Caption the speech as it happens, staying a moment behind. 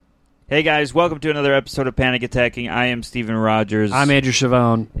Hey guys, welcome to another episode of Panic Attacking. I am Stephen Rogers. I'm Andrew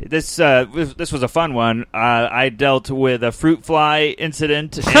Chavone. This was a fun one. I dealt with a fruit fly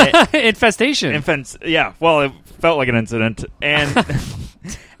incident. Infestation. Yeah, well, it felt like an incident. And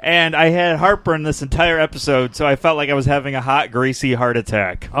and I had heartburn this entire episode, so I felt like I was having a hot, greasy heart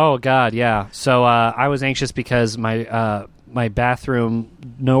attack. Oh, God, yeah. So I was anxious because my bathroom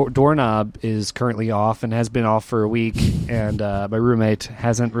doorknob is currently off and has been off for a week, and my roommate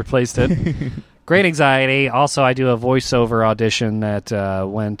hasn't replaced it. Great anxiety. Also, I do a voiceover audition that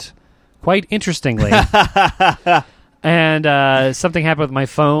went quite interestingly. And something happened with my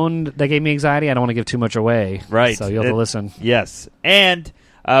phone that gave me anxiety. I don't want to give too much away. Right. So you'll have to listen. Yes. And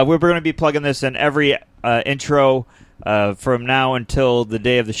we're going to be plugging this in every intro from now until the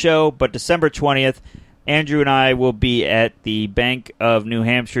day of the show. But December 20th, Andrew and I will be at the Bank of New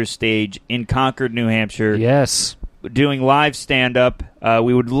Hampshire stage in Concord, New Hampshire. Yes. Doing live stand-up.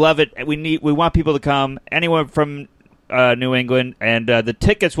 We would love it. We want people to come, anyone from New England, and the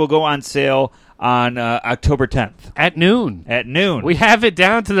tickets will go on sale on October 10th. At noon. At noon. We have it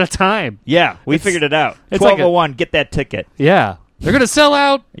down to the time. Yeah, we figured it out. 12:01, get that ticket. Yeah. They're going to sell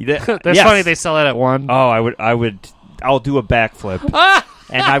out. That's yes. funny they sell it at 1. Oh, I'll do a backflip.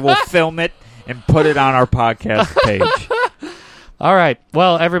 And I will film it and put it on our podcast page. All right.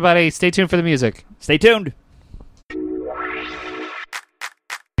 Well, everybody, stay tuned for the music. Stay tuned.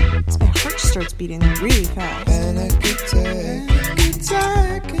 My heart starts beating really fast.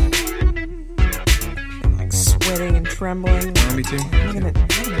 I'm like sweating and trembling. Me too. Am I gonna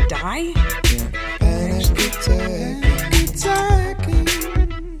die?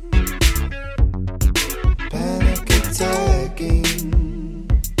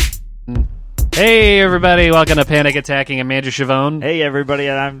 Hey, everybody. Welcome to Panic Attacking. I'm Andrew Chavone. Hey, everybody,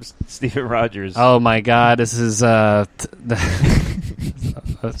 and I'm Stephen Rogers. Oh, my God. This is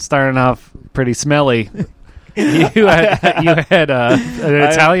starting off pretty smelly. You had an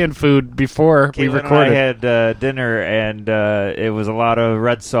Italian food before we recorded. I had dinner, and it was a lot of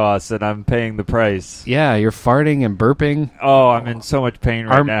red sauce, and I'm paying the price. Yeah, you're farting and burping. Oh, I'm in so much pain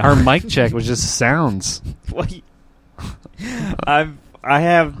right now. Our mic check was just sounds. I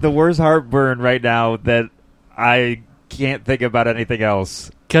have the worst heartburn right now that I can't think about anything else.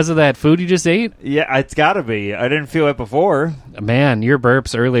 Because of that food you just ate? Yeah, it's got to be. I didn't feel it before. Man, your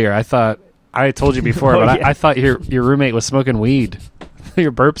burps earlier, I told you before, but yeah. I thought your roommate was smoking weed.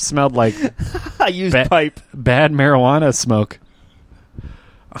 Your burps smelled like I used pipe. Bad marijuana smoke.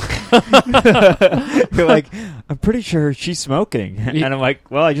 You're like, I'm pretty sure she's smoking. And I'm like,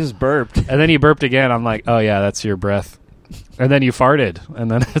 well, I just burped. And then you burped again. I'm like, oh, yeah, that's your breath. And then you farted. And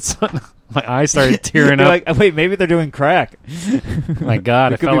then my eyes started tearing up. Like, wait, maybe they're doing crack. My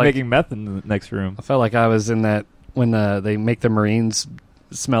God. I could be making meth in the next room. I felt like I was in that when they make the Marines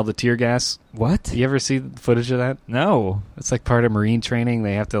smell the tear gas. What? You ever see footage of that? No. It's like part of Marine training.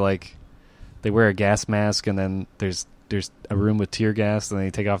 They have to they wear a gas mask, and then there's a room with tear gas, and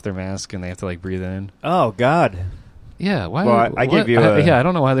they take off their mask, and they have to breathe it in. Oh, God. Yeah. Why? Well, I give you I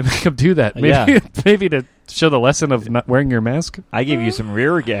don't know why they make them do that. Maybe, maybe to show the lesson of not wearing your mask. I give you some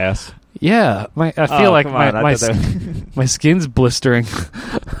rear gas. Yeah. I feel like my skin's blistering.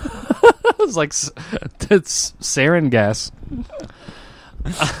 It's like it's sarin gas.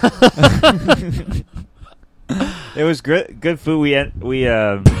 It was good food. Yeah,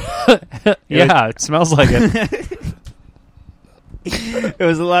 it smells like it. It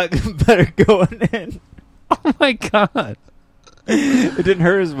was a lot better going in. Oh my God. It didn't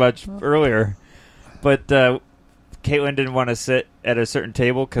hurt as much earlier, but Caitlin didn't want to sit at a certain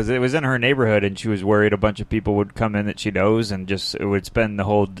table because it was in her neighborhood, and she was worried a bunch of people would come in that she knows, and just it would spend the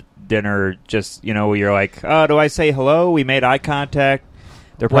whole dinner just you're like, oh, do I say hello? We made eye contact.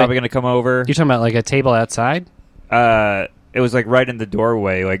 They're probably going to come over. You're talking about like a table outside? It was right in the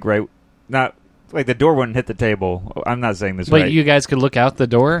doorway, not like the door wouldn't hit the table. I'm not saying this right. But you guys could look out the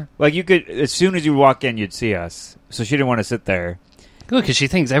door? Like you could, as soon as you walk in, you'd see us. So she didn't want to sit there. Good, because she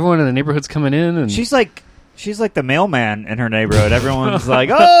thinks everyone in the neighborhood's coming in, and she's like the mailman in her neighborhood. Everyone's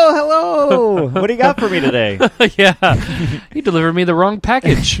like, "Oh, hello! What do you got for me today?" Yeah, you delivered me the wrong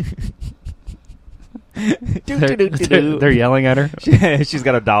package. They're yelling at her. She's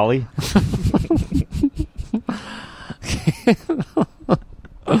got a dolly.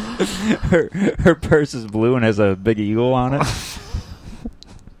 her purse is blue and has a big eagle on it.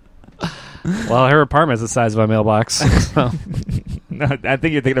 Well, her apartment's the size of a mailbox. So. No, I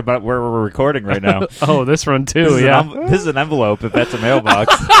think you're thinking about where we're recording right now. Oh, this one too, yeah. This is an envelope if that's a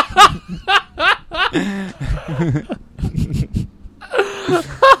mailbox.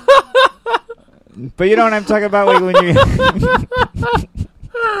 But you know what I'm talking about? Like when you...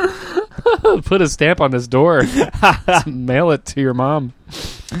 Put a stamp on this door. Mail it to your mom.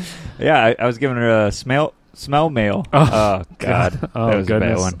 Yeah, I was giving her a smell mail. Oh God. Oh, that was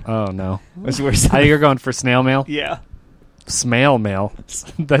goodness. a bad one. Oh, no. Was worse. You're going for snail mail? Yeah. Smail mail.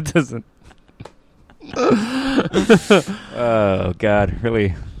 That doesn't... Oh God,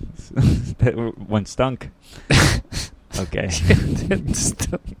 really? That one stunk. Okay.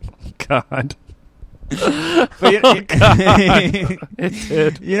 God. But God. It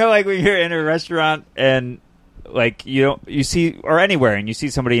did. You know, like when you're in a restaurant and like you see, or anywhere, and you see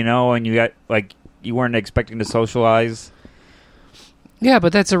somebody you know, and you got like you weren't expecting to socialize. Yeah,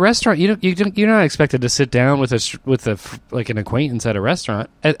 but that's a restaurant. You're not expected to sit down with like an acquaintance at a restaurant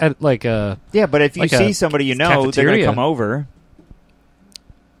at like a. Yeah, but if you like see somebody you know, they're cafeteria. gonna come over.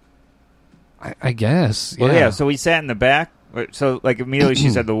 I guess. Yeah. Well, yeah. So we sat in the back. So like immediately she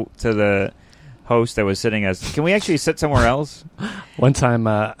said to the host that was sitting us, "Can we actually sit somewhere else?" One time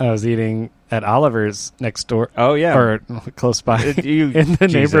I was eating at Oliver's next door. Oh yeah, or close by in the Jesus,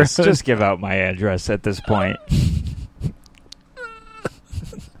 neighborhood. Just give out my address at this point.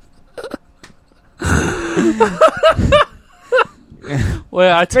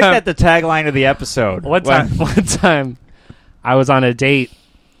 Well, Make that the tagline of the episode. One time, I was on a date.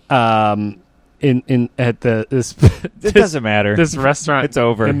 It doesn't matter. This restaurant. It's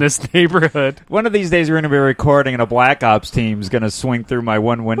over in this neighborhood. One of these days, we're going to be recording, and a Black Ops team's going to swing through my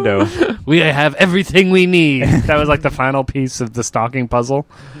one window. We have everything we need. That was like the final piece of the stalking puzzle.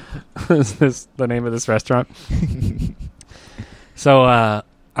 Is this the name of this restaurant? So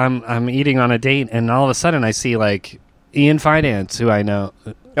I'm eating on a date, and all of a sudden I see like Ian Finance, who I know.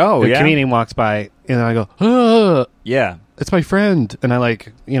 Oh, the comedian walks by, and I go, "Oh, yeah, it's my friend," and I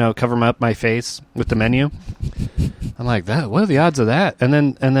like cover my face with the menu. I'm like, "That? What are the odds of that?" And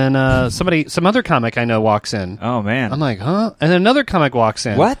then some other comic I know walks in. Oh man, I'm like, "Huh?" And then another comic walks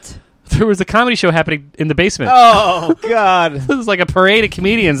in. What? There was a comedy show happening in the basement. Oh God, This was like a parade of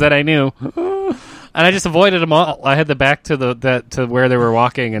comedians that I knew. And I just avoided them all. I had the back to where they were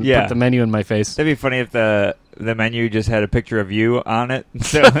walking and put the menu in my face. That'd be funny if the menu just had a picture of you on it.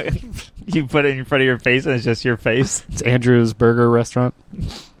 So you put it in front of your face and it's just your face. It's Andrew's Burger Restaurant.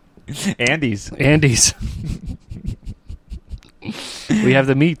 Andy's. We have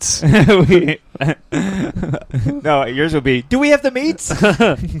the meats. No, yours would be, do we have the meats?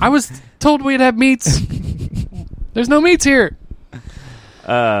 I was told we'd have meats. There's no meats here.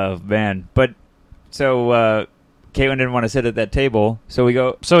 Oh, man. But, so, Caitlin didn't want to sit at that table, so we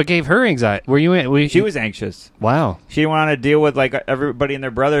go... So it gave her anxiety. Were you... She was anxious. Wow. She didn't want to deal with, like, everybody and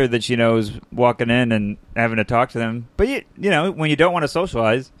their brother that she knows walking in and having to talk to them. But, you know, when you don't want to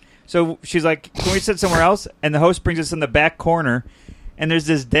socialize... So she's like, can we sit somewhere else? And the host brings us in the back corner, and there's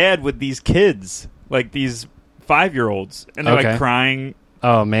this dad with these kids, like these 5-year-olds, and they're like crying.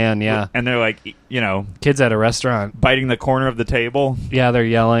 Oh, man, yeah. And they're like, kids at a restaurant. Biting the corner of the table. Yeah, they're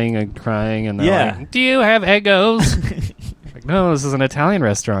yelling and crying, and they're like, do you have Eggos? Like, no, this is an Italian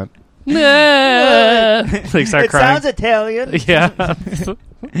restaurant. No. They start it crying. Sounds Italian. Yeah.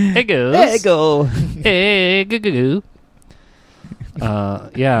 Eggos. Eggo. Eggo.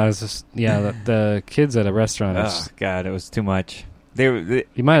 Yeah, it was just the kids at a restaurant. Oh God, it was too much. They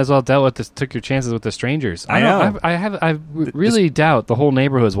you might as well took your chances with the strangers. I know. I really doubt the whole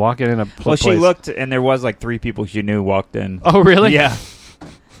neighborhood was walking in a place. Well, she looked, and there was like 3 people she knew walked in. Oh, really? Yeah,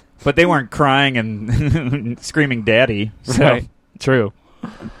 but they weren't crying and screaming "Daddy." So. Right. True.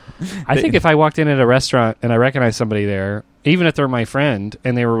 I think if I walked in at a restaurant and I recognized somebody there, even if they're my friend,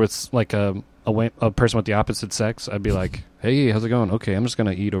 and they were with like a person with the opposite sex, I'd be like, "Hey, how's it going? Okay, I'm just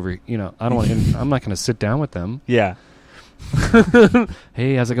gonna eat over. I don't want. I'm not gonna sit down with them. Yeah.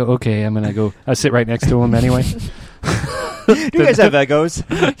 Hey, how's it go? Okay, I'm gonna go. I sit right next to him anyway. Do you guys have Eggos?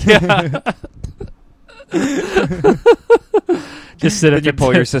 Yeah. Just sit at Did you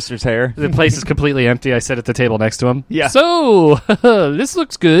pull your sister's hair? The place is completely empty. I sit at the table next to him. Yeah. So this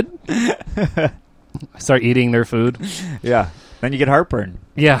looks good. I start eating their food. Yeah. Then you get heartburn.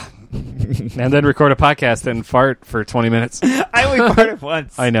 Yeah. And then record a podcast and fart for 20 minutes. I only farted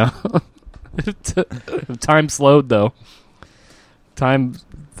once. I know. Time slowed, though. Time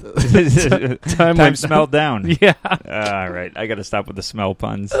smelled down. Yeah. All right. I got to stop with the smell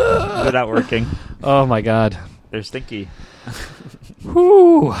puns. They're not working. Oh, my God. They're stinky.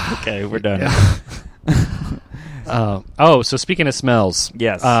 Whew. Okay, we're done. Yeah. So speaking of smells.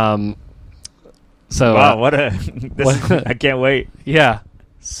 Yes. So wow, I can't wait. Yeah.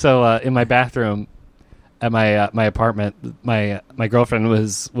 So in my bathroom at my apartment, my girlfriend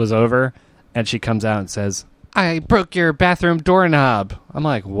was over, and she comes out and says, "I broke your bathroom doorknob." I'm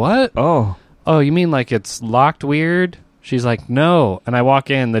like, "What? Oh, you mean like it's locked weird?" She's like, no. And I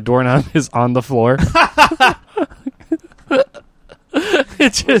walk in, the doorknob is on the floor.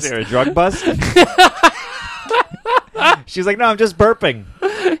 It just... Was there a drug bust? She's like, no, I'm just burping.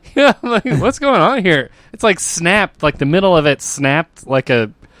 Yeah, I'm like, what's going on here? It's like snapped, like the middle of it snapped like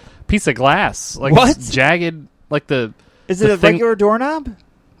a piece of glass. Like what? It's jagged, like the... Is it a regular doorknob?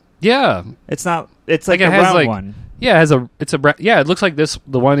 Yeah. It's not... It's like it a has round like, one. Yeah, it looks like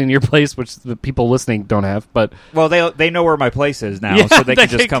the one in your place, which the people listening don't have. But well, they know where my place is now, so they can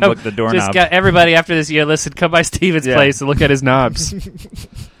just come look at the doorknob. Just got everybody after this year. Listen, come by Steven's place and look at his knobs.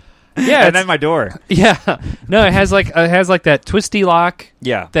 Yeah, and then my door. Yeah, no, it has like that twisty lock.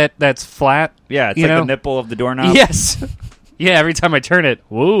 Yeah, that's flat. Yeah, it's like the nipple of the doorknob. Yes. Yeah, every time I turn it,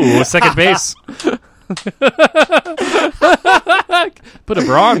 whoa, second base. Put a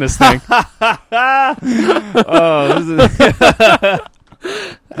bra on this thing.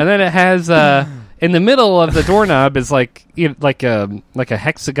 And then it has in the middle of the doorknob is like a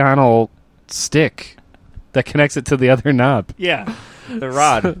hexagonal stick that connects it to the other knob. Yeah, the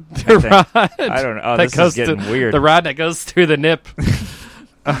rod. The rod. I don't know. Oh, this is getting weird. The rod that goes through the nip.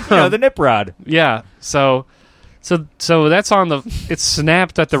 The nip rod. Yeah. So that's on the. It's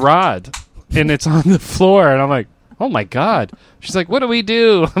snapped at the rod. And it's on the floor, and I'm like, oh my god. She's like, what do we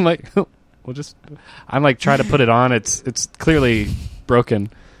do? I'm like, I'm like, try to put it on. It's clearly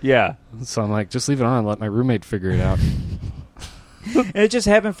broken. Yeah. So I'm like, just leave it on and let my roommate figure it out. And it just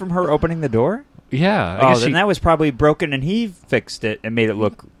happened from her opening the door? Yeah. Then that was probably broken, and he fixed it and made it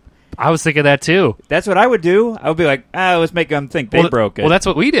look... I was thinking that too. That's what I would do. I would be like, let's make them think they broke it. Well, that's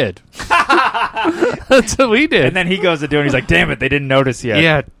what we did. That's what we did. And then he goes to do it, and he's like, damn it, they didn't notice yet.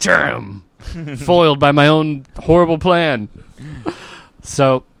 Yeah, damn. Foiled by my own horrible plan.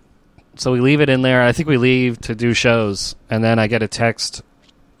 So we leave it in there. I think we leave to do shows, and then I get a text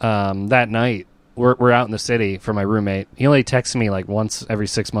that night. We're out in the city for my roommate. He only texts me like once every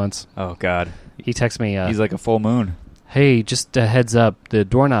 6 months. Oh God. He texts me. He's like a full moon. Hey, just a heads up, the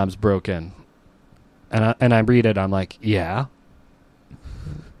doorknob's broken. And I read it. I'm like, yeah.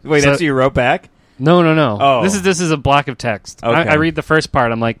 Wait, that's what you wrote back? No. Oh. This is a block of text. Okay. I read the first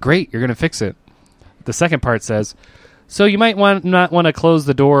part. I'm like, great, you're going to fix it. The second part says, so you might not want to close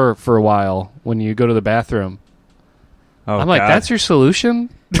the door for a while when you go to the bathroom. Oh, I'm like, God. that's your solution?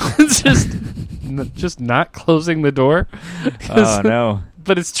 It's just not closing the door? Oh, no.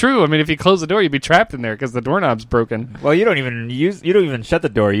 But it's true. I mean, if you close the door, you'd be trapped in there because the doorknob's broken. Well, you don't even shut the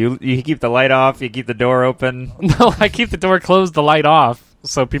door. You keep the light off. You keep the door open. No, I keep the door closed, the light off,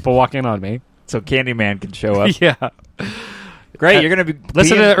 so people walk in on me. So Candyman can show up. Yeah. Great, you're going to be...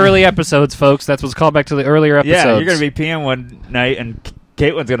 Listen to the early episodes, folks. That's what's called back to the earlier episodes. Yeah, you're going to be peeing one night, and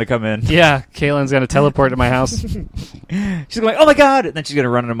Caitlin's going to come in. Yeah, Caitlin's going to teleport to my house. She's going to be like, oh my God! And then she's going to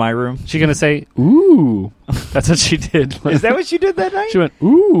run into my room. She's going to say, ooh. That's what she did. Is that what she did that night? She went,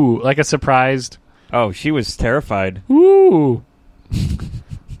 ooh, like a surprised. Oh, she was terrified. Ooh.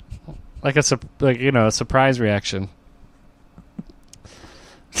 Like a surprise reaction.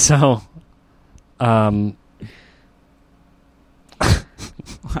 So... I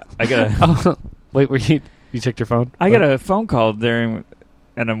got a... wait, you checked your phone? I got a phone call there,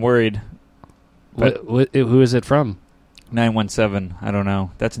 and I'm worried. Who is it from? 917. I don't know.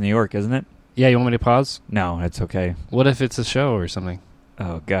 That's New York, isn't it? Yeah, you want me to pause? No, it's okay. What if it's a show or something?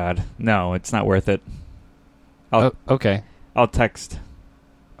 Oh, God. No, it's not worth it. Okay. I'll text.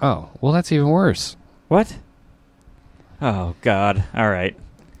 Oh, well, that's even worse. What? Oh, God. All right.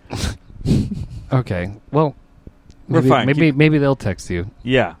 Okay. Well, we're fine. Maybe they'll text you.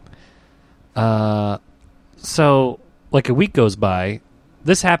 Yeah. So, like a week goes by.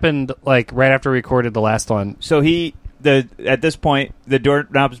 This happened like right after we recorded the last one. So at this point, the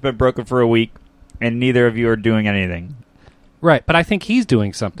doorknob's been broken for a week, and neither of you are doing anything. Right, but I think he's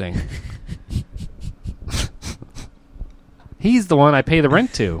doing something. He's the one I pay the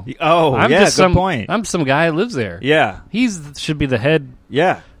rent to. Oh, good point. I'm some guy who lives there. Yeah. Should be the head.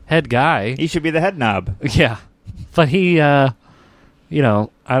 Yeah. Head guy. He should be the head knob. Yeah. But he, I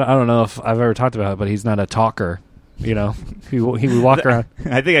don't know if I've ever talked about it, but he's not a talker. He would walk around.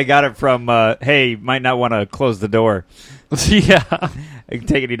 I think I got it from, hey, might not want to close the door. Yeah. I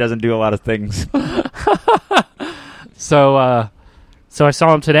take it he doesn't do a lot of things. So I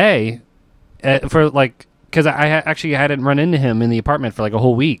saw him today because I actually hadn't run into him in the apartment for like a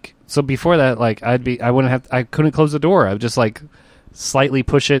whole week. So before that, like I couldn't close the door. I would just like slightly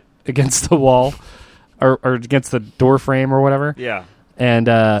push it against the wall or against the door frame or whatever. Yeah. And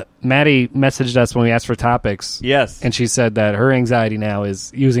Maddie messaged us when we asked for topics. Yes. And she said that her anxiety now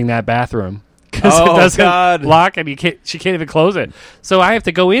is using that bathroom because it doesn't lock and she can't even close it. So I have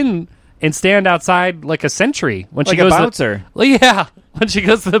to go in and stand outside like a sentry when Like she goes a bouncer. Yeah, when she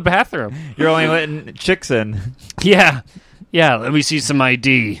goes to the bathroom. You're only letting chicks in. Yeah. Yeah, let me see some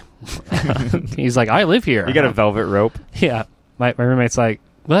ID. He's like, I live here. You got a velvet rope. Yeah. My roommate's like,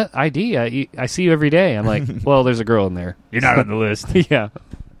 what? ID? I see you every day. I'm like, well, there's a girl in there. You're not on the list. Yeah.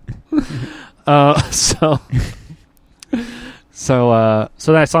 So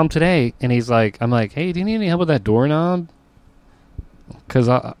I saw him today, and he's like, I'm like, hey, do you need any help with that doorknob? Because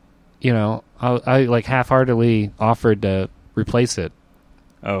I like half-heartedly offered to replace it.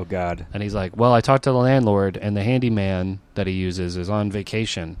 Oh, God. And he's like, well, I talked to the landlord, and the handyman that he uses is on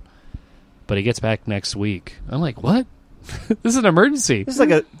vacation, but he gets back next week. I'm like, what? This is an emergency. This is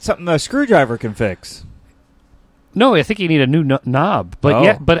like something a screwdriver can fix. No, I think you need a new knob.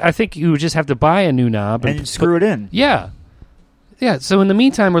 But but I think you just have to buy a new knob and screw it in. Yeah, yeah. So in the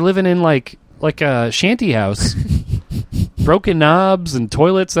meantime, we're living in like a shanty house, broken knobs and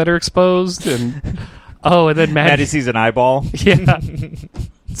toilets that are exposed, and and then Maddie sees an eyeball. Yeah,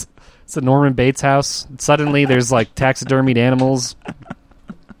 it's a Norman Bates house. Suddenly, there's like taxidermied animals.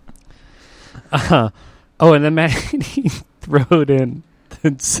 And then Maddie wrote in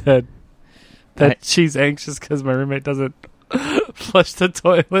and said that she's anxious because my roommate doesn't flush the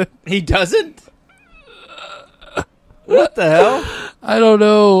toilet. He doesn't? What the hell? I don't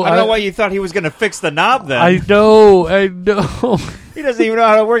know. I don't know why you thought he was going to fix the knob then. I know. He doesn't even know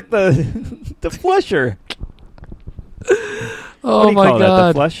how to work the flusher. Oh, my God.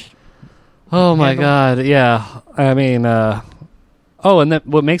 The flush? Oh, my God. Yeah. I mean, and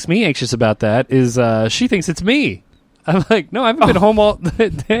what makes me anxious about that is she thinks it's me. I'm like, no, I haven't been home all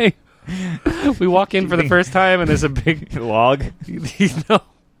day. We walk in for the first time, and there's a big log. No,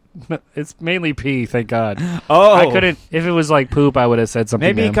 it's mainly pee, thank God. Oh. I couldn't. If it was like poop, I would have said something.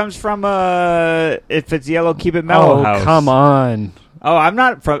 Maybe it comes from, if it's yellow, keep it mellow house. Oh, come on. Oh, I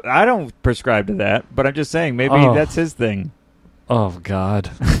don't prescribe to that, but I'm just saying, maybe that's his thing. Oh, God.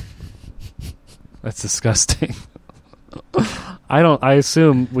 That's disgusting. I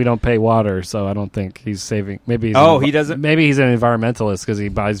assume we don't pay water, so I don't think he's saving. Maybe he doesn't. Maybe he's an environmentalist because he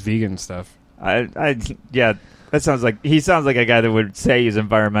buys vegan stuff. Yeah, that sounds like he sounds like a guy that would say he's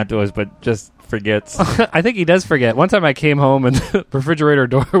environmentalist, but just forgets. I think he does forget. One time I came home and the refrigerator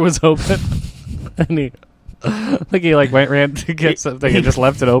door was open, and I think he ran to get something and just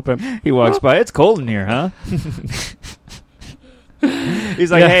left it open. He walks by. It's cold in here, huh? He's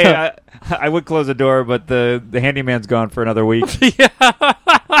like, hey. I would close the door, but the handyman's gone for another week. Yeah.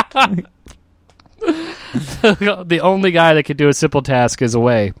 The only guy that could do a simple task is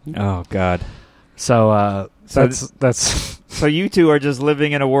away. Oh, God. So that's. So you two are just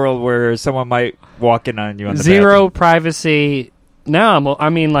living in a world where someone might walk in on you on the zero bathroom. Privacy. Now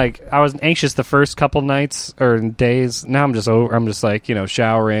I was anxious the first couple nights or days. Now I'm just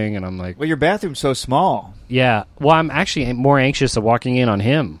showering, and I'm like, well, your bathroom's so small. Yeah. Well, I'm actually more anxious of walking in on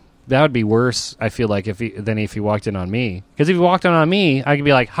him. That would be worse, I feel like, than if he walked in on me. Because if he walked in on me, I could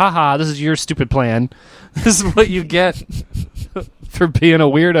be like, haha, this is your stupid plan. This is what you get for being a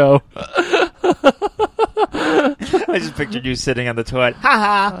weirdo. I just pictured you sitting on the toilet.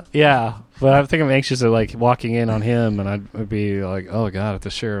 Haha. Yeah. But I think I'm anxious of walking in on him, and I'd be like, oh, God, I have to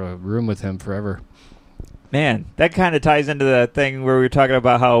share a room with him forever. Man, that kind of ties into the thing where we were talking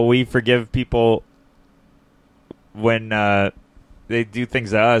about how we forgive people when they do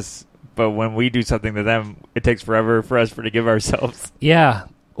things to us, but when we do something to them, it takes forever for us to give ourselves. Yeah.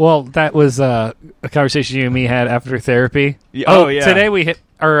 Well, that was a conversation you and me had after therapy. Yeah. Yeah. Today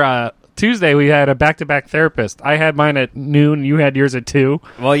Tuesday we had a back-to-back therapist. I had mine at noon. You had yours at 2.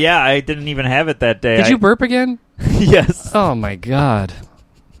 Well, yeah, I didn't even have it that day. Did you burp again? Yes. Oh, my God.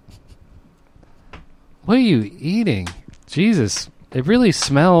 What are you eating? Jesus. It really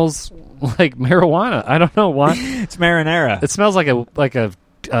smells like marijuana. I don't know why. It's marinara. It smells like a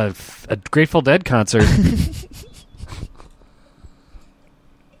Grateful Dead concert.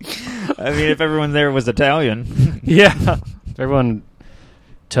 I mean, if everyone there was Italian. Yeah. If everyone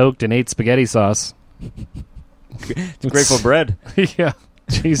toked and ate spaghetti sauce. It's Grateful bread. Yeah.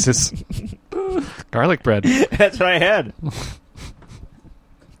 Jesus. Garlic bread. That's what I had.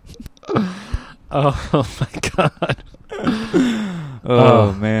 Oh, my God.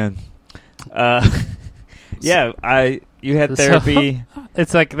 Oh, man. Yeah, you had therapy. So,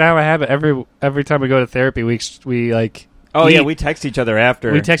 it's like now I have it every time we go to therapy. We like. Oh yeah, we text each other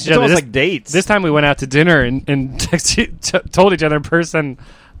after. We text each it's other. Almost like dates. This time we went out to dinner and told each other in person,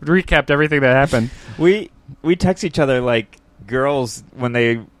 recapped everything that happened. We text each other like girls when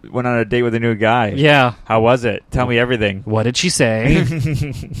they went on a date with a new guy. Yeah. How was it? Tell me everything. What did she say?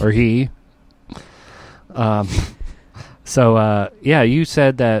 Or he? So yeah, you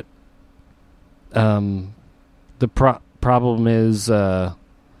said that the problem is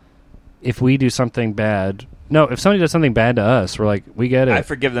if we do something bad. No, if somebody does something bad to us, we're like, we get it. I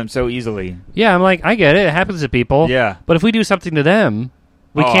forgive them so easily. Yeah, I'm like, I get it. It happens to people. Yeah. But if we do something to them,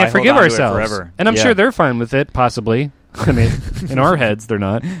 we can't forgive ourselves. Forever. And I'm sure they're fine with it, possibly. I mean, in our heads, they're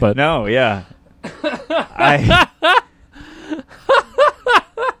not. But no, yeah.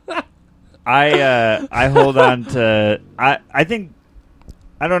 I hold on to. I think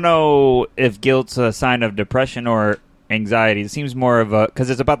I don't know if guilt's a sign of depression or anxiety. It seems more of a because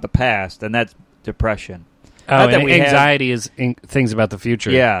it's about the past, and that's depression. Oh, and anxiety is things about the future.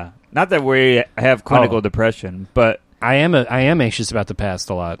 Yeah, not that we have clinical depression, but I am anxious about the past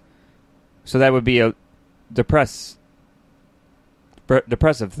a lot. So that would be a depressive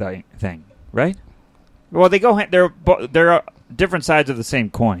thing, right? Well, they go. They're different sides of the same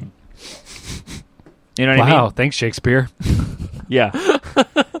coin. You know what I mean? Wow, thanks, Shakespeare. Yeah,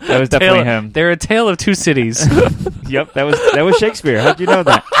 that was definitely him. They're a tale of two cities. Yep, that was Shakespeare. How'd you know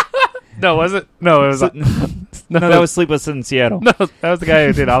that? No, was it? No, it was. No, that was Sleepless in Seattle. No, that was the guy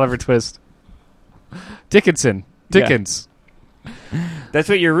who did Oliver Twist. Dickens. Yeah. That's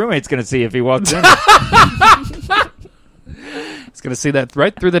what your roommate's going to see if he walks in. He's going to see that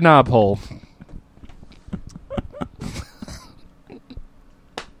right through the knob hole.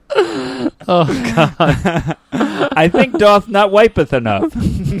 Oh, God. I think doth not wipeth enough.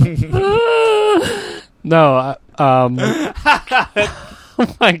 No. Oh,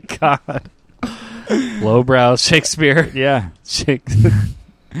 my God. Lowbrow Shakespeare. Yeah. Shakespeare.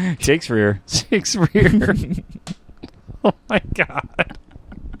 Oh, my God.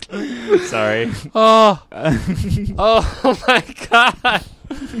 Sorry. Oh. Oh, my God.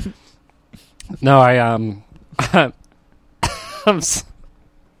 No, I'm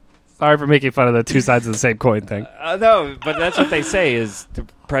sorry for making fun of the two sides of the same coin thing. No, but that's what they say is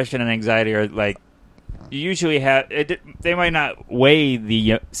depression and anxiety are like you usually have. They might not weigh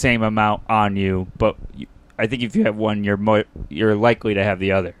the same amount on you, but I think if you have one, you're likely to have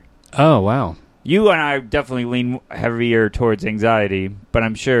the other. Oh, wow. You and I definitely lean heavier towards anxiety, but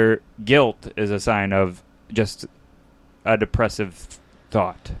I'm sure guilt is a sign of just a depressive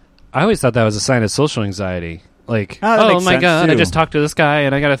thought. I always thought that was a sign of social anxiety. Like, oh my God, too. I just talked to this guy,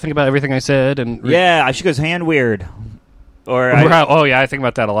 and I got to think about everything I said. And yeah, I shook his hand weird. Oh, yeah, I think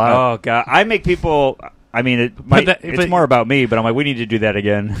about that a lot. Oh, God. I make people... I mean, it's more about me, but I'm like, we need to do that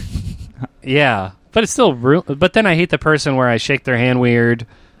again. Yeah, but it's still... But then I hate the person where I shake their hand weird,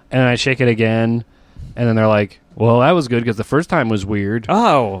 and then I shake it again, and then they're like, well, that was good because the first time was weird.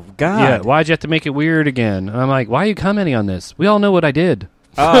 Oh, God. Yeah, why'd you have to make it weird again? And I'm like, why are you commenting on this? We all know what I did.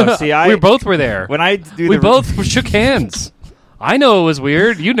 Oh, see, we both were there. When I do we both shook hands. I know it was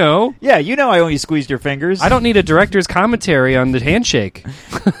weird. You know. Yeah, you know I only squeezed your fingers. I don't need a director's commentary on the handshake.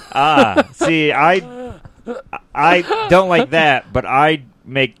 See, I don't like that, but I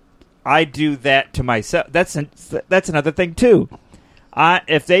do that to myself. That's another thing too.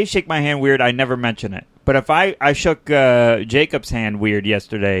 If they shake my hand weird, I never mention it. But if I shook Jacob's hand weird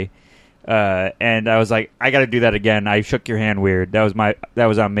yesterday, and I was like, I got to do that again. I shook your hand weird. That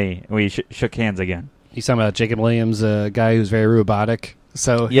was on me. And we shook hands again. He's talking about Jacob Williams, a guy who's very robotic.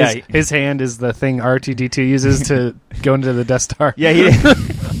 So yeah, his hand is the thing R2-D2 uses to go into the Death Star. Yeah, he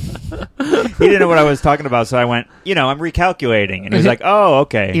didn't know what I was talking about, so I went, I'm recalculating. And he was like, oh,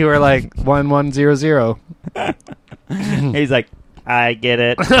 okay. You were like, 1100. He's like, I get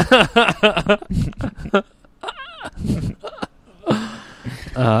it.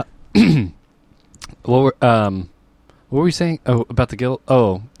 What were we saying? Oh, about the guilt?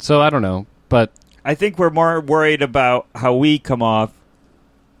 Oh, so I don't know, but... I think we're more worried about how we come off,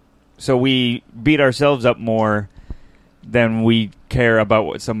 so we beat ourselves up more than we care about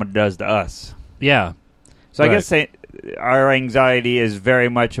what someone does to us. Yeah. So right. I guess our anxiety is very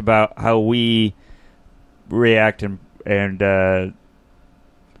much about how we react and are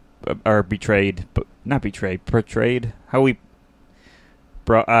betrayed, but not betrayed, portrayed. How we...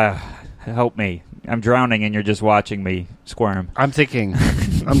 help me. I'm drowning and you're just watching me squirm. I'm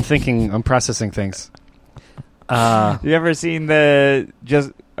processing things. You ever seen the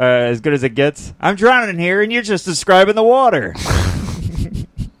just As Good as It Gets? I'm drowning here and you're just describing the water.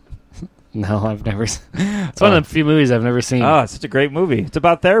 No, I've never. It's one of the few movies I've never seen. Oh, it's such a great movie. It's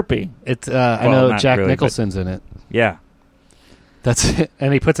about therapy. It's I know Jack really, Nicholson's in it. Yeah. That's it.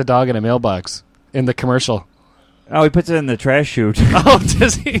 And he puts a dog in a mailbox in the commercial. Oh, he puts it in the trash chute. Oh,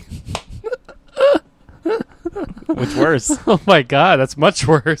 does he? What's worse? Oh, my God. That's much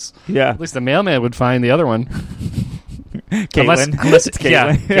worse. Yeah. At least the mailman would find the other one. Caitlin. Unless it's Caitlin.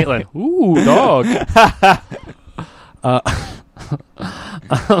 Yeah, Caitlin. Ooh, dog.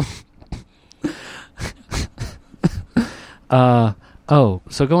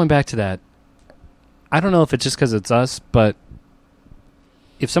 So going back to that, I don't know if it's just because it's us, but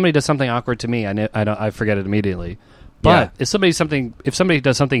if somebody does something awkward to me, I forget it immediately. But if somebody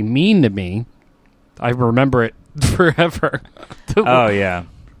does something mean to me, I remember it forever. Oh yeah.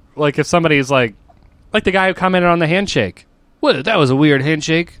 Like if somebody's like the guy who commented on the handshake. What? That was a weird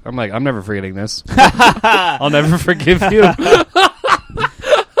handshake. I'm like, I'm never forgetting this. I'll never forgive you.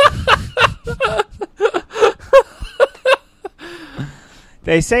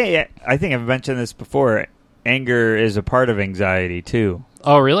 They say, I think I've mentioned this before, anger is a part of anxiety, too.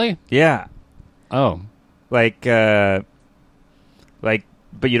 Oh, really? Yeah. Oh. But you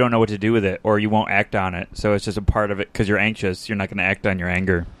don't know what to do with it, or you won't act on it. So it's just a part of it because you're anxious. You're not going to act on your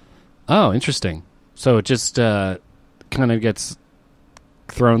anger. Oh, interesting. So it just kind of gets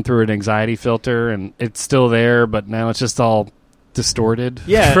thrown through an anxiety filter, and it's still there, but now it's just all distorted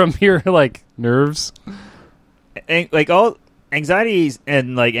from your, nerves. All anxiety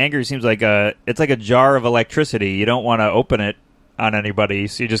and anger seems like it's like a jar of electricity. You don't want to open it on anybody,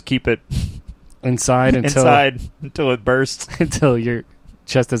 so you just keep it inside until it bursts, until your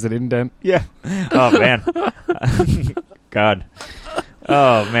chest has an indent. Yeah. Oh man. God.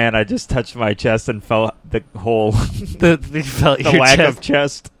 Oh man, I just touched my chest and felt the hole. the lack chest. of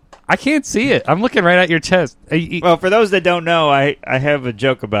chest. I can't see it. I'm looking right at your chest. Well, for those that don't know, I have a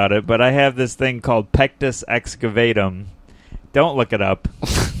joke about it, but I have this thing called pectus excavatum. Don't look it up.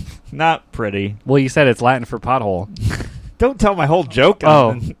 Not pretty. Well, you said it's Latin for pothole. Don't tell my whole joke.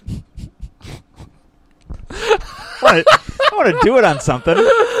 Oh. I want to do it on something.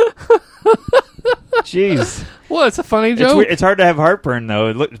 Jeez. Well, it's a funny joke. It's hard to have heartburn, though.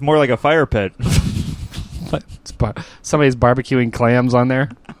 It looks more like a fire pit. Somebody's barbecuing clams on there.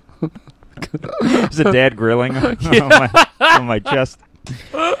 There's a dad grilling on my chest.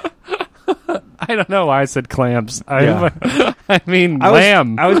 I don't know why I said clams. I mean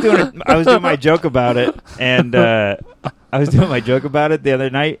lamb. I was doing my joke about it, and I was doing my joke about it the other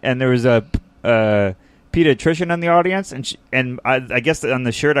night, and there was a pediatrician in the audience, and I guess on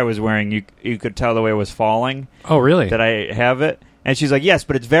the shirt I was wearing, you could tell the way it was falling. Oh, really? That I have it, and she's like, "Yes,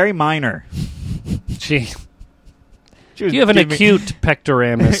 but it's very minor." You have an acute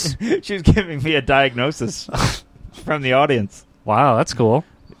pectoramus. She was giving me a diagnosis from the audience. Wow, that's cool.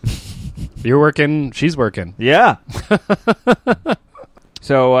 You're working, she's working. Yeah.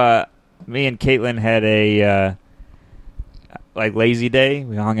 So, me and Caitlin had a lazy day.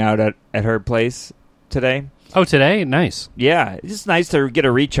 We hung out at her place today. Oh, today? Nice. Yeah, it's just nice to get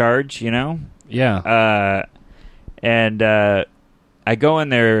a recharge, you know? Yeah. And I go in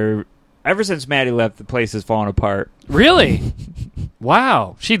there. Ever since Maddie left, the place has fallen apart. Really?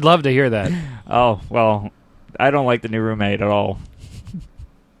 Wow. She'd love to hear that. Oh, well, I don't like the new roommate at all.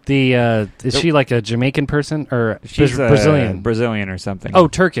 Is she like a Jamaican person or she's Brazilian? Brazilian or something. Oh,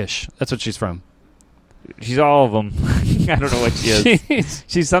 Turkish. That's what she's from. She's all of them. I don't know what she is.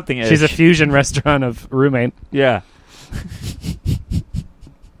 She's something. She's a fusion restaurant of roommate. Yeah.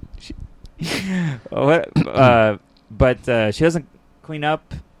 But she doesn't clean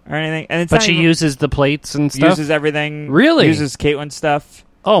up or anything. And but she uses the plates and stuff? Uses everything. Really? Uses Caitlin's stuff.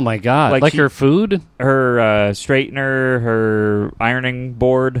 Oh, my God. Like her food? Her straightener, her ironing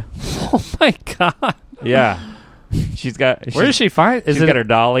board. Oh, my God. Yeah. She's got... Where does she find... She's got her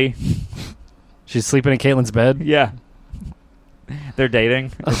dolly. She's sleeping in Caitlin's bed? Yeah. They're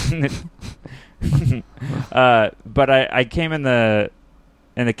dating. But I came in the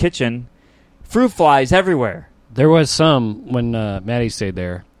kitchen. Fruit flies everywhere. There was some when Maddie stayed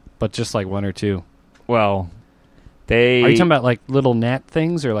there, but just like one or two. Well... Are you talking about like little gnat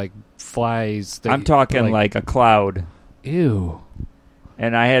things or like flies? I'm talking like a cloud. Ew.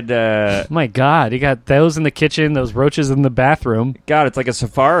 And I had... my God, you got those in the kitchen, those roaches in the bathroom. God, it's like a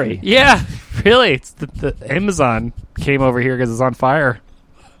safari. Yeah, really. It's the Amazon came over here because it's on fire.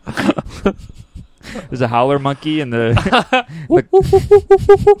 There's a howler monkey in the...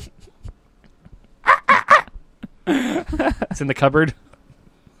 It's in the cupboard.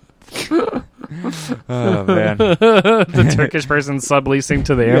 Oh man. The Turkish person subleasing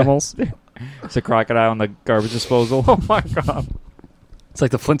to the animals. It's a crocodile in the garbage disposal. Oh my God. It's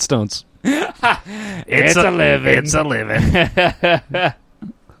like the Flintstones. It's a living.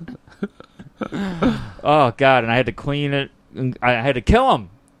 Oh God, and I had to clean it. I had to kill them.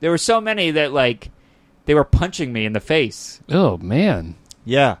 There were so many that they were punching me in the face. Oh man.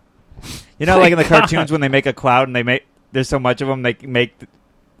 Yeah. You know, like in the cartoons when they make a cloud and there's so much of them they make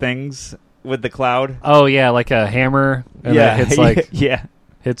things with the cloud. Oh yeah, like a hammer. And yeah,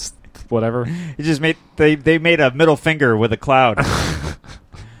 hits whatever. It just they made a middle finger with a cloud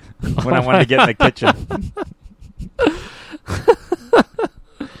when I wanted to get in the kitchen.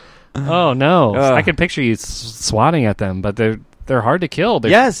 Oh no! Ugh. I can picture you swatting at them, but they're hard to kill.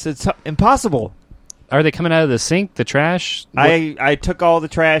 Yes, it's impossible. Are they coming out of the sink, the trash? I took all the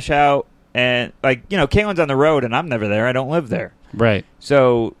trash out, and Caitlin's on the road, and I'm never there. I don't live there. Right.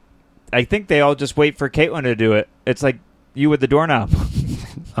 So I think they all just wait for Caitlin to do it. It's like you with the doorknob.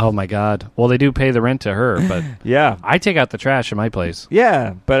 Oh my God! Well, they do pay the rent to her, but Yeah. I take out the trash in my place.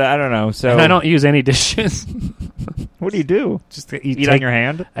 Yeah, but I don't know. So And I don't use any dishes. What do you do? Just Eat on your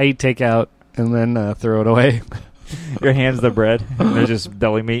hand? I eat takeout and then throw it away. Your hand's the bread. And there's just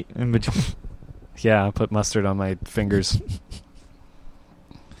deli meat in between. Yeah, I put mustard on my fingers.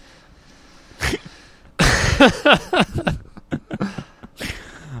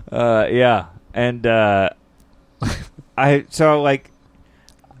 Yeah. And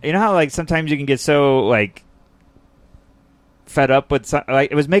you know how sometimes you can get so fed up with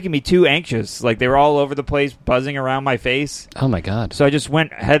it was making me too anxious. They were all over the place, buzzing around my face. Oh my God! So I just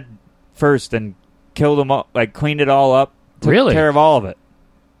went head first and killed them all, cleaned it all up, took Really? care of all of it,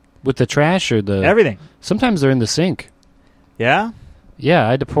 With the trash or the everything. Sometimes they're in the sink. Yeah. Yeah,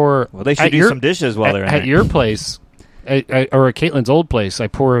 I had to pour. Well, they should do some dishes while they're in at there. your place. Or at Caitlin's old place, I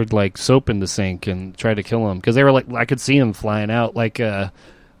poured soap in the sink and tried to kill them because they were I could see them flying out like an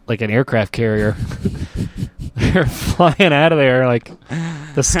aircraft carrier. They're flying out of there like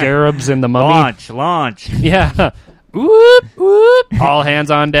the scarabs in the mummy. Launch. Yeah. Whoop whoop. All hands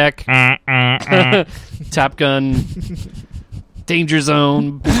on deck. Top Gun. Danger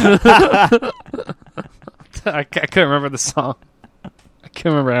Zone. I couldn't remember the song. I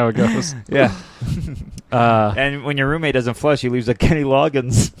can't remember how it goes. Yeah. And when your roommate doesn't flush, he leaves a Kenny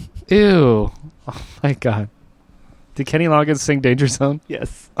Loggins. Ew. Oh my God. Did Kenny Loggins sing Danger Zone?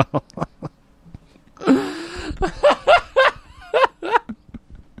 Yes.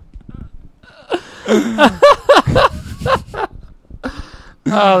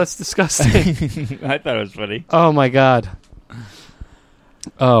 Oh, that's disgusting. I thought it was funny. Oh my God.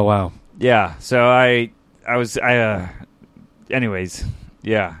 Oh wow. Yeah. So anyways,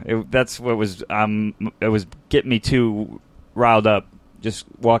 yeah. That's what was it was getting me too riled up. Just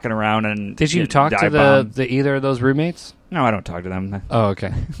walking around and did you talk to the either of those roommates? No, I don't talk to them. Oh, okay.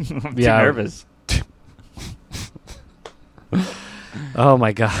 I'm too nervous. Oh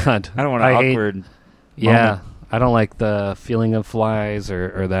my God. I don't want an awkward. Yeah, moment. I don't like the feeling of flies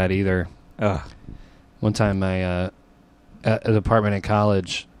or that either. Ugh. One time, at an apartment in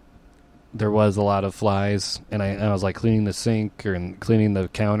college, there was a lot of flies, and I was cleaning the sink and cleaning the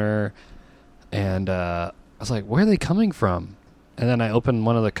counter, and I was like, "Where are they coming from?" And then I opened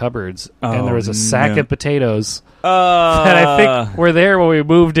one of the cupboards, and there was a sack of potatoes that I think were there when we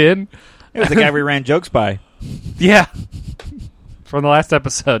moved in. It was the guy we ran jokes by. Yeah. From the last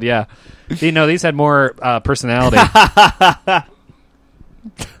episode, yeah. These had more personality.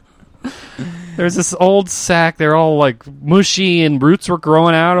 There's this old sack. They're all mushy, and roots were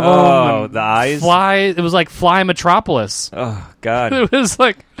growing out of them. Oh, the eyes. It was like Fly Metropolis. Oh God! It was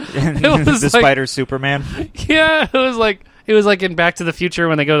the Spider Superman. Yeah, it was like in Back to the Future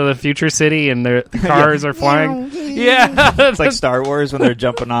when they go to the future city and the cars are flying. Yeah, it's like Star Wars when they're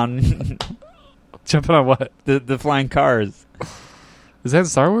jumping on. Jumping on what? The flying cars. Is that in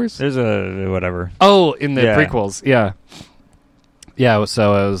Star Wars? There's a whatever. Oh, in the prequels, yeah. Yeah,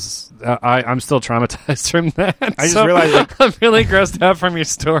 so I was. I'm still traumatized from that. I just realized I'm really grossed out from your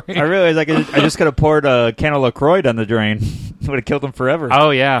story. I realized I just could have poured a can of LaCroix down the drain. It would have killed them forever. Oh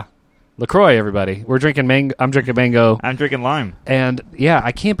yeah, LaCroix, everybody. We're drinking mango. I'm drinking mango. I'm drinking lime. And yeah,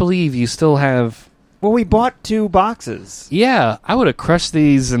 I can't believe you still have. Well, we bought 2 boxes. Yeah, I would have crushed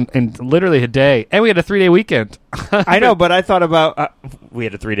these in literally a day. And we had a 3-day weekend. I know, but I thought about... we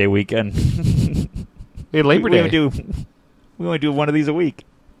had a 3-day weekend. We had Labor Day. We only do one of these a week.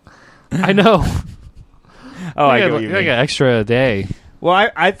 I know. Oh, I get what you mean. Like an extra day.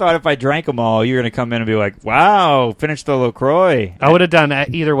 Well, I thought if I drank them all, you were going to come in and be like, wow, finish the LaCroix. I would have done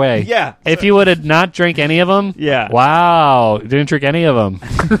that either way. Yeah. If you would have not drank any of them, yeah. Wow, didn't drink any of them.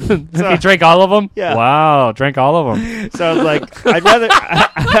 If you drank all of them, yeah. Wow, drank all of them. So I was like,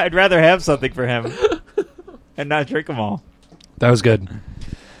 I'd rather have something for him and not drink them all. That was good.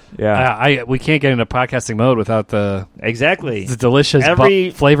 Yeah, we can't get into podcasting mode without the delicious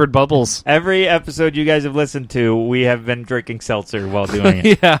flavored bubbles. Every episode you guys have listened to, we have been drinking seltzer while doing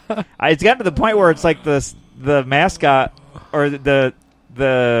it. Yeah, it's gotten to the point where it's like the mascot or the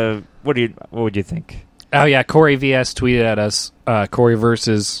what would you think? Oh yeah, Corey VS tweeted at us, Corey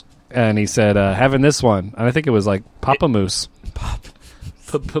Versus, and he said having this one, and I think it was like Papa Moose,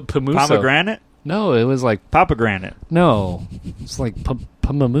 Pomegranate. No, it was like Pomegranate. No, it's like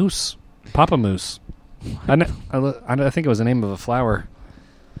Papa Moose. I think it was the name of a flower.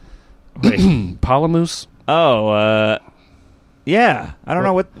 Wait. Polymoose? Oh, yeah. I don't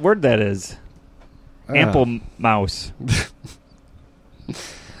know what word that is. Ample mouse.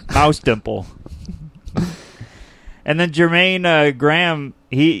 Mouse dimple. And then Jermaine Graham,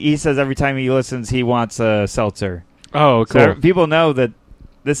 he says every time he listens, he wants a seltzer. Oh, cool. So people know that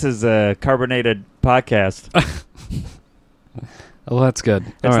this is a carbonated podcast. Oh, that's good.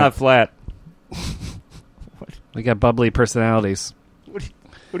 It's not flat. We got bubbly personalities. What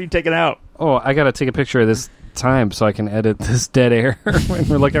are you taking out? Oh, I got to take a picture of this time so I can edit this dead air when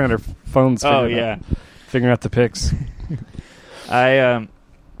we're looking at our phones. Figuring out the pics.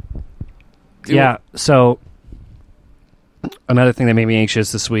 Yeah, so another thing that made me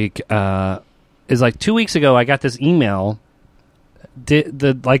anxious this week is like 2 weeks ago I got this email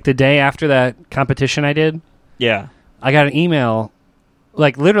the day after that competition I did. Yeah. I got an email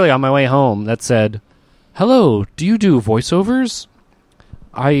like literally on my way home that said, "Hello, do you do voiceovers?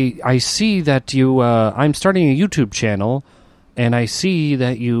 I see that you I'm starting a YouTube channel and I see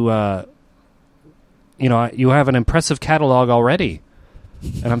that you you have an impressive catalog already."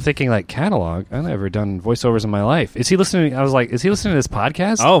 And I'm thinking, like, catalog? I've never done voiceovers in my life. Is he listening? I was like, is he listening to this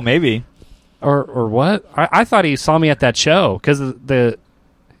podcast? Oh, maybe. Or what? I thought he saw me at that show because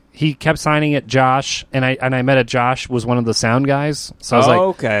he kept signing at Josh, and I met at Josh was one of the sound guys. So I was like,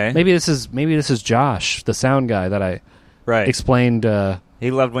 okay, maybe this is Josh, the sound guy that I explained. He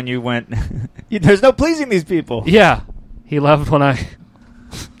loved when you went. There's no pleasing these people. Yeah, he loved when I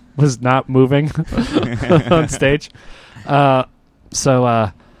was not moving on stage. So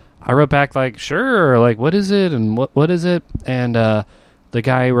I wrote back like, sure, like, what is it and what is it? And the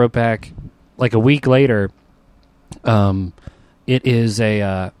guy wrote back like a week later, it is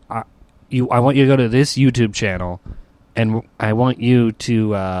I want you to go to this YouTube channel and I want you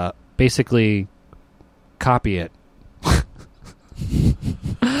to basically copy it.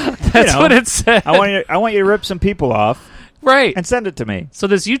 That's what it said. I want you to rip some people off. Right. And send it to me. So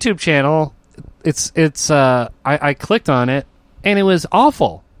this YouTube channel, I clicked on it. And it was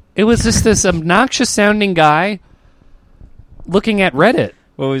awful. It was just this obnoxious sounding guy looking at Reddit.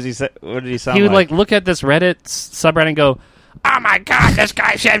 What was he? What did he sound like? He would like look at this Reddit subreddit and go, "Oh my god, this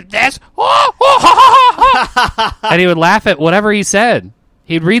guy said this," and he would laugh at whatever he said.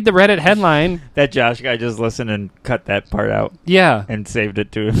 He'd read the Reddit headline. That Josh guy just listened and cut that part out. Yeah, and saved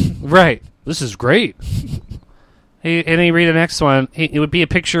it to him. Right. This is great. He'd read the next one. It would be a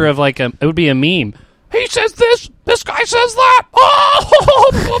picture of like it would be a meme. He says this guy says that.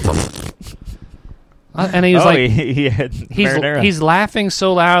 And he was he's laughing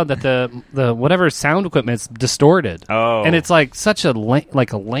so loud that the whatever sound equipment's distorted. Oh. And it's like such a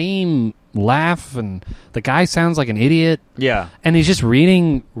lame laugh, and the guy sounds like an idiot. Yeah. And he's just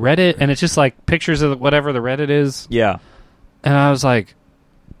reading Reddit, and it's just like pictures of whatever the Reddit is. Yeah. And I was like,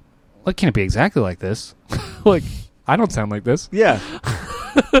 well, it can't be exactly like this. Like, I don't sound like this. Yeah.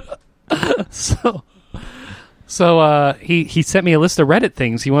 So he sent me a list of Reddit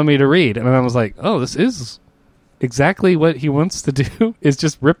things he wanted me to read, and I was like, oh, this is exactly what he wants to do, is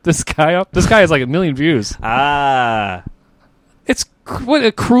just rip this guy up. This guy has like 1 million views. It's what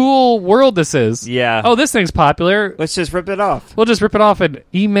a cruel world this is. Yeah. Oh, this thing's popular. Let's just rip it off. We'll just rip it off and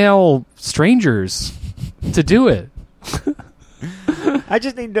email strangers to do it. I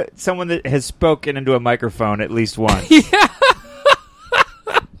just need someone that has spoken into a microphone at least once. Yeah.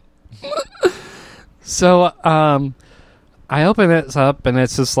 So, I open this up and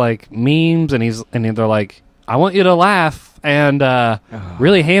it's just like memes, and they're like, I want you to laugh and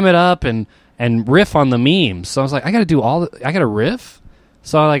really ham it up and riff on the memes. So I was like, I got to I got to riff.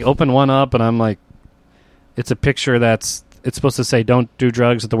 So I like open one up and I'm like, it's a picture it's supposed to say don't do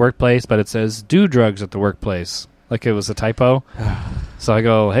drugs at the workplace, but it says do drugs at the workplace. Like it was a typo. So I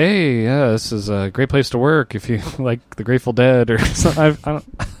go, hey, yeah, this is a great place to work if you like the Grateful Dead or something. I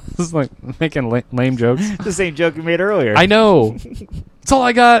don't. This is like making lame jokes. The same joke you made earlier. I know. That's all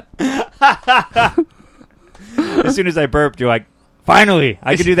I got. As soon as I burped, you're like, finally,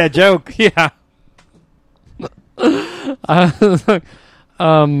 I can do that joke. Yeah.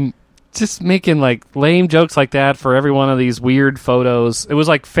 Just making like lame jokes like that for every one of these weird photos. It was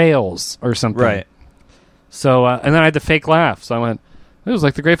like fails or something. Right. So, and then I had the fake laugh. So I went, it was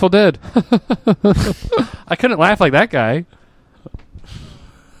like the Grateful Dead. I couldn't laugh like that guy.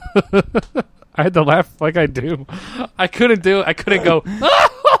 I had to laugh like I do. I couldn't go, but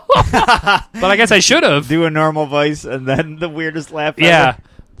I guess I should have. Do a normal voice and then the weirdest laugh ever. Yeah.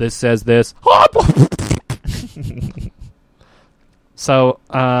 This says this. So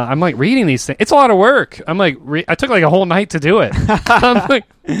I'm like reading these things. It's a lot of work. I'm like, I took like a whole night to do it. I'm like,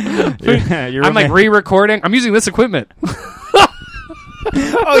 I'm like re-recording. I'm using this equipment.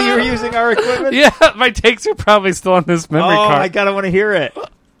 Oh, you were using our equipment? Yeah, my takes are probably still on this memory card. I gotta want to hear it.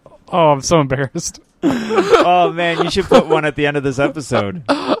 Oh, I'm so embarrassed. Oh man, you should put one at the end of this episode.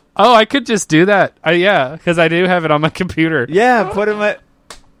 Oh, I could just do that. Yeah, because I do have it on my computer. Yeah, put him at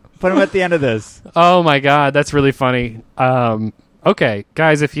the end of this. Oh my god, that's really funny. Okay,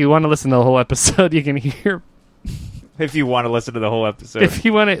 guys, if you want to listen to the whole episode, you can hear. If you want to listen to the whole episode. If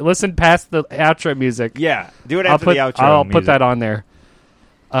you want to listen past the outro music. Yeah, do it after the outro I'll music. put that on there.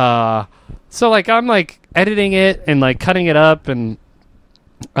 So like I'm like editing it and like cutting it up, and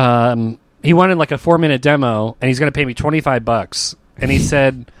he wanted like a 4-minute demo, and he's going to pay me $25. And he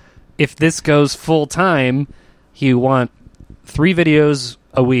said if this goes full time, he want 3 videos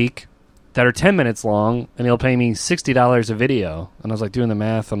a week that are 10 minutes long, and he'll pay me $60 a video. And I was like doing the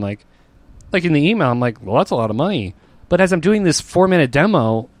math. I'm like in the email, I'm like, well, that's a lot of money. But as I'm doing this 4-minute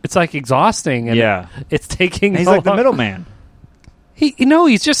demo, it's like exhausting, and it's taking. He's like the middleman.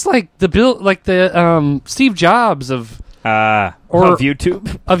 He's just like the Steve Jobs of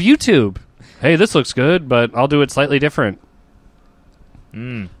YouTube. Of YouTube. Hey, this looks good, but I'll do it slightly different.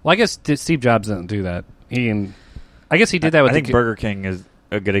 Well, I guess Steve Jobs didn't do that. I guess he did that with. I think Burger King is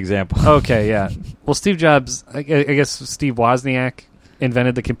a good example. Okay, yeah. Well, Steve Jobs, I guess Steve Wozniak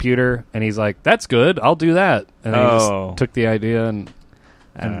invented the computer, and he's like, "That's good. I'll do that." And he just took the idea and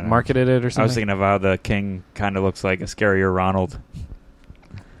marketed it or something. I was thinking of how the King kind of looks like a scarier Ronald.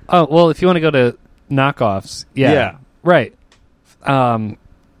 Oh well, if you want to go to knockoffs, yeah. Right.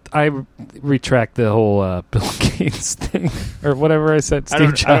 I retract the whole Bill Gates thing or whatever I said.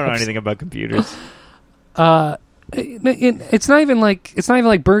 Steve Jobs. I don't know anything about computers. It's not even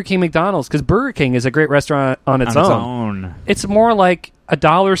like Burger King, McDonald's, because Burger King is a great restaurant on its own. It's more like a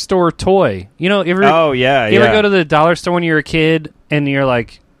dollar store toy. You know, you ever go to the dollar store when you're a kid and you're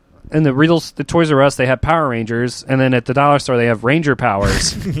like, in the Toys R Us they have Power Rangers, and then at the dollar store they have Ranger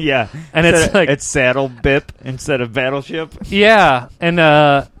powers. Yeah, and it's like it's Saddle Bip instead of Battleship. Yeah, and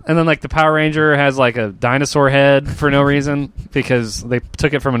then like the Power Ranger has like a dinosaur head for no reason because they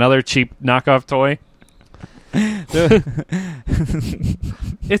took it from another cheap knockoff toy.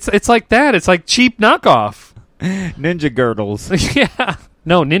 It's like that. It's like cheap knockoff. Ninja girdles. Yeah.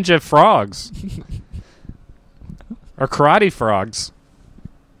 No, ninja frogs. Or karate frogs.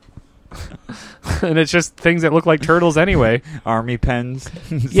 And it's just things that look like turtles anyway. Army pens.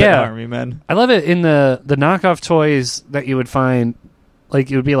 Yeah. Army men. I love it in the knockoff toys that you would find,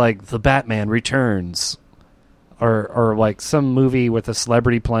 like it would be like The Batman Returns. Or like some movie with a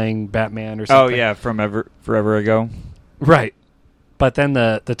celebrity playing Batman or something. Oh yeah, from forever ago. Right. But then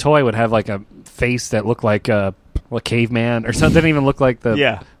the toy would have like a face that looked like a caveman or something. Didn't even look like the...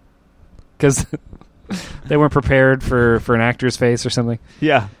 Yeah. Because they weren't prepared for an actor's face or something.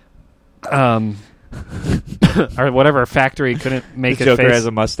 Yeah. Or whatever factory couldn't make the a Joker face. has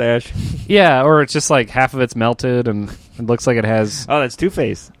a mustache. Yeah, or it's just like half of it's melted and it looks like it has... Oh, that's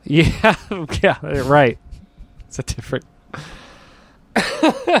Two-Face. Yeah, yeah, right. It's a different...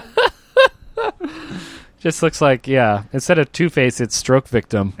 Just looks like, yeah, instead of Two-Face, it's Stroke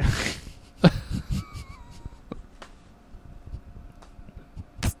Victim.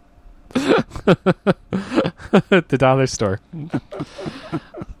 The dollar store.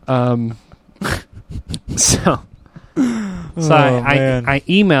 I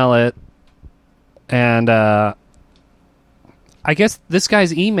email it, and I guess this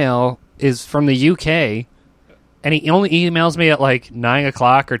guy's email is from the UK, and he only emails me at like 9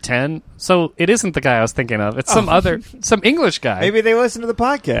 o'clock or 10. So it isn't the guy I was thinking of. It's some English guy. Maybe they listen to the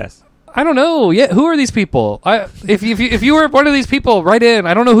podcast. I don't know. Yeah, who are these people? If you were one of these people, write in.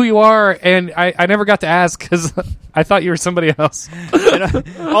 I don't know who you are, and I never got to ask because I thought you were somebody else.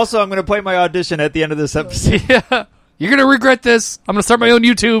 Also, I'm going to play my audition at the end of this episode. Yeah, you're going to regret this. I'm going to start my own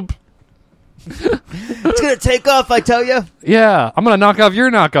YouTube. It's going to take off, I tell you. Yeah, I'm going to knock off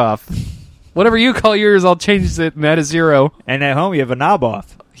your knockoff. Whatever you call yours, I'll change it and add a 0. And at home, you have a knob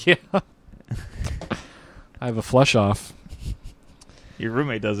off. Yeah, I have a flush off. Your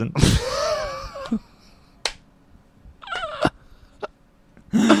roommate doesn't.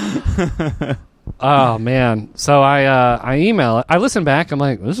 Oh man! So I email it. I listen back. I'm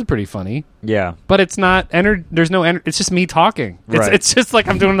like, this is pretty funny. Yeah, but it's not entered. There's no. It's just me talking. Right. It's just like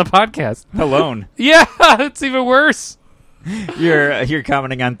I'm doing the podcast alone. Yeah, it's even worse. You're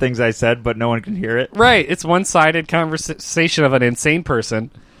commenting on things I said, but no one can hear it. Right. It's one-sided conversation of an insane person.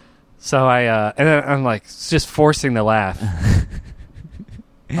 So and then I'm like just forcing the laugh.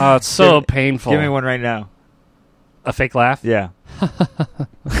 Oh, it's so painful. Give me one right now. A fake laugh? Yeah.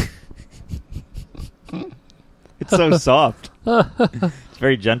 It's so soft. It's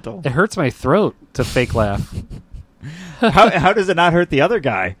very gentle. It hurts my throat to fake laugh. How does it not hurt the other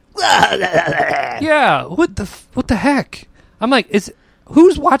guy? Yeah, what the heck? I'm like,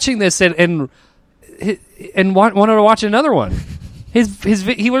 who's watching this and wanted to watch another one?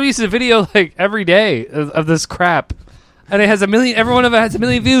 He releases a video like every day of this crap, and it has every one of it has 1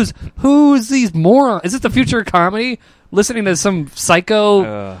 million views. Who's these morons? Is this the future of comedy? Listening to some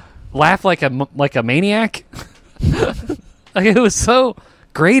psycho laugh like a maniac? Like, it was so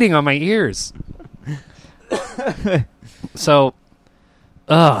grating on my ears. So,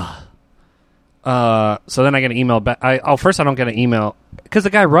 so then I get an email back. First I don't get an email because the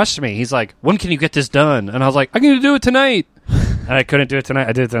guy rushed me. He's like, "When can you get this done?" And I was like, "I'm going to do it tonight." And I couldn't do it tonight.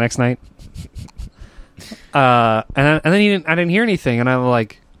 I did it the next night. And then I didn't hear anything. And I'm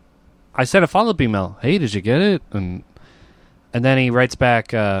like, I sent a follow-up email. "Hey, did you get it?" And then he writes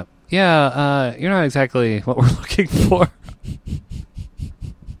back, "Yeah, you're not exactly what we're looking for."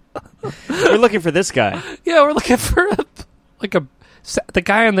 We're looking for this guy. Yeah, we're looking for the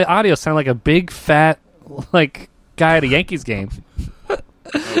guy on the audio sounded like a big fat guy at a Yankees game. Oh,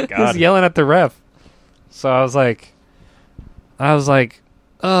 He God. was yelling at the ref. So I was like,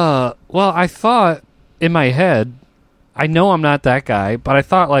 well, I thought in my head, I know I'm not that guy, but I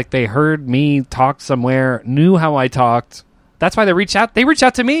thought like they heard me talk somewhere, knew how I talked. That's why they reached out. They reached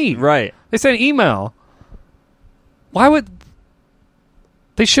out to me. Right. They sent an email. Why would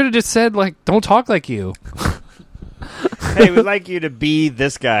they should have just said like, don't talk like you. Hey, we'd like you to be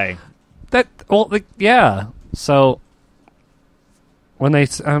this guy. Yeah. So when I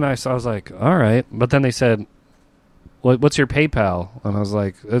was like, all right, but then they said, what's your PayPal? And I was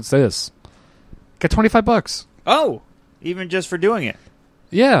like, it's this. Get $25. Oh, even just for doing it.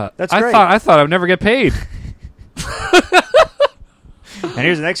 Yeah, That's great. I thought I'd never get paid. And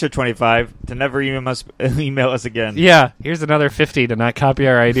here's an extra 25 to never email us again. Yeah, here's another 50 to not copy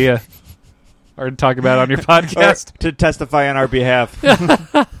our idea or to talk about it on your podcast. Or to testify on our behalf.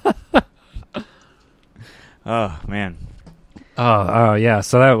 Oh, man. Oh yeah.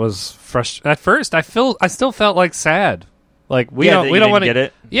 So that was frustrating. At first, I still felt like sad. Like we don't want want to get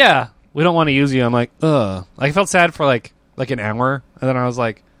it. Yeah, we don't want to use you. I'm like, ugh. I felt sad for like an hour, and then I was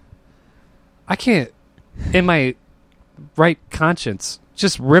like, I can't, in my right conscience,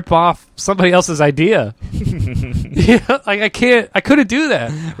 just rip off somebody else's idea. Yeah, like I couldn't do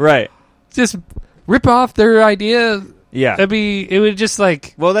that. Right. Just rip off their idea. Yeah. It would just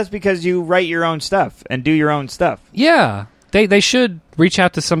like. Well, that's because you write your own stuff and do your own stuff. Yeah, they should reach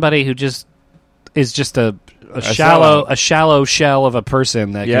out to somebody who just is just a shallow shell of a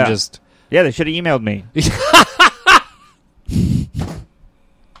person that can just. Yeah, they should have emailed me.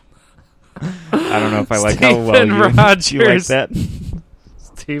 I don't know if I like how well you like that.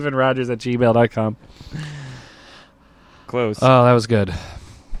 Stephen Rogers at gmail.com. Close. Oh, that was good.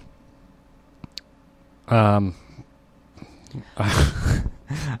 I'm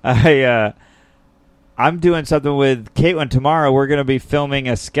doing something with Caitlin tomorrow. We're going to be filming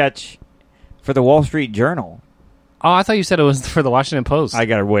a sketch for the Wall Street Journal. Oh, I thought you said it was for the Washington Post. I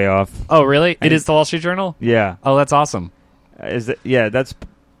got it way off. Oh, really? It is the Wall Street Journal? Yeah. Oh, that's awesome. That's.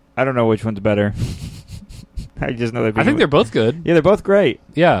 I don't know which one's better. I just know I think they're both good. Yeah, they're both great.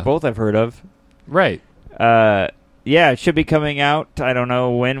 Yeah. Both I've heard of. Right. Yeah, it should be coming out. I don't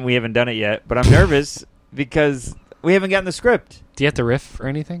know when. We haven't done it yet, but I'm nervous because we haven't gotten the script. Do you have to riff or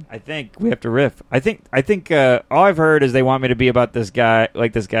anything? I think we have to riff. I think all I've heard is they want me to be about this guy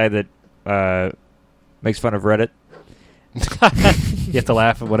that makes fun of Reddit. You have to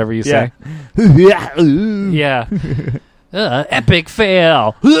laugh at whatever you say. Yeah. Epic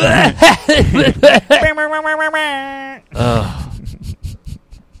fail. Yeah,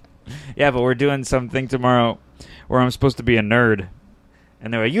 but we're doing something tomorrow where I'm supposed to be a nerd.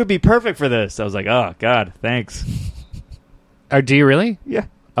 And they're like, you'd be perfect for this. I was like, oh, God, thanks. Do you really? Yeah.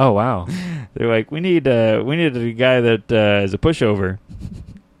 Oh, wow. They're like, we need a guy that is a pushover.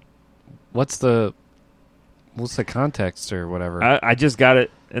 What's the context or whatever? I just got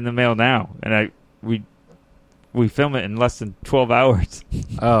it in the mail now, and we film it in less than 12 hours.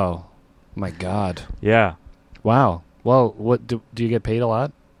 Oh, my God. Yeah. Wow. Well, what do you get paid a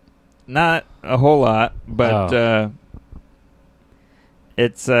lot? Not a whole lot, but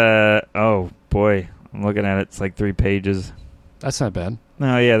it's oh boy, I'm looking at it. It's like 3 pages. That's not bad.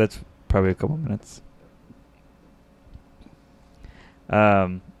 No, yeah, that's probably a couple minutes.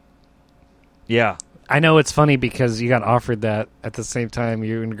 Yeah. I know it's funny because you got offered that at the same time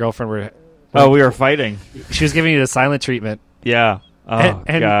you and your girlfriend were. Oh, we were fighting. She was giving you the silent treatment. Yeah. Oh,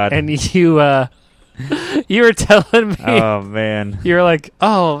 and God. And you You were telling me. Oh man. You were like,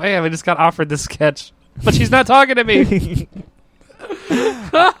 "Oh man, I just got offered this sketch, but she's not talking to me."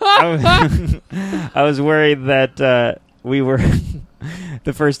 I was worried that we were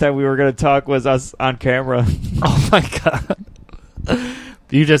the first time we were going to talk was us on camera. Oh my god.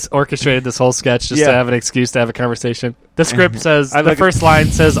 You just orchestrated this whole sketch just to have an excuse to have a conversation. The script says, the first line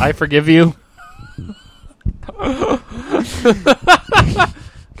says, "I forgive you."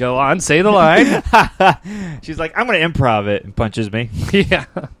 Go on, say the line. She's like, "I'm going to improv it," and punches me. Yeah.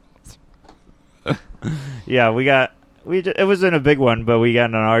 Yeah, it wasn't a big one, but we got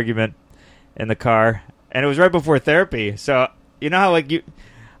in an argument in the car, and it was right before therapy. So, you know how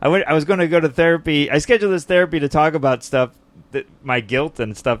I was going to go to therapy. I scheduled this therapy to talk about stuff, my guilt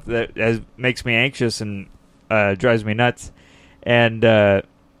and stuff that makes me anxious and drives me nuts. And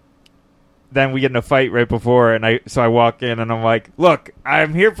then we get in a fight right before, and I walk in and I'm like, "Look,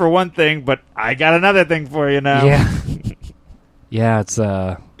 I'm here for one thing, but I got another thing for you now." Yeah. Yeah, it's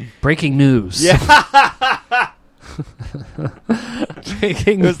breaking news. Yeah.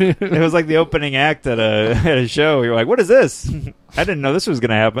 Breaking news. It was like the opening act at a show. You're like, "What is this? I didn't know this was going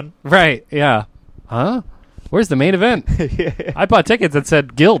to happen." Right, yeah. Huh? Where's the main event? Yeah. I bought tickets that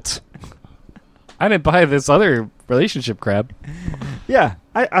said guilt. I didn't buy this other relationship crap. Yeah,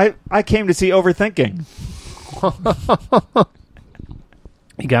 I came to see Overthinking.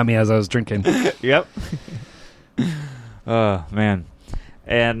 You got me as I was drinking. Yep. Oh, man.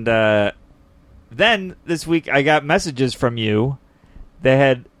 And then this week I got messages from you.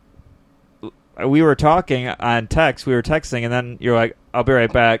 We were talking on text. We were texting, and then you're like, "I'll be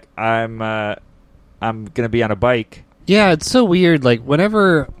right back. I'm going to be on a bike." Yeah, it's so weird. Like,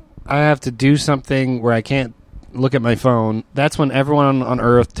 whenever I have to do something where I can't look at my phone, that's when everyone on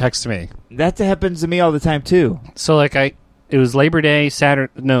Earth texts me. That happens to me all the time, too. So, like, it was Labor Day,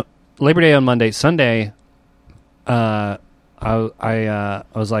 Labor Day on Monday. Sunday, I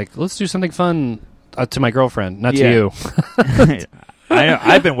was like, "Let's do something fun," to my girlfriend, not to you. I know.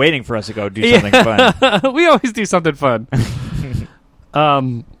 I've been waiting for us to go do something fun. We always do something fun.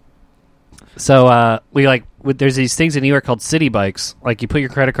 So there's these things in New York called city bikes. Like, you put your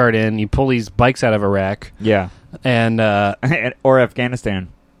credit card in, you pull these bikes out of a rack. Yeah. And or Afghanistan.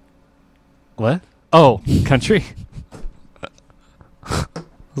 What? Oh, country. I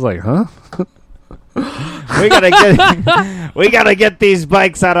was like, huh? We gotta get these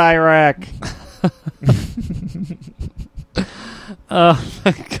bikes out of Iraq. Oh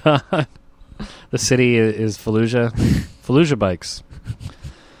my god. The city is Fallujah. Fallujah bikes.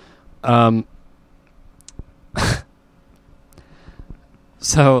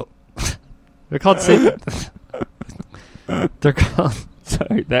 So they're called city. They're called.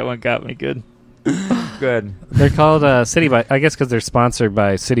 Sorry, that one got me good. Good. They're called city bike. I guess because they're sponsored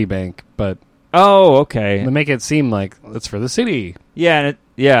by Citibank, but oh, okay. They make it seem like it's for the city. Yeah,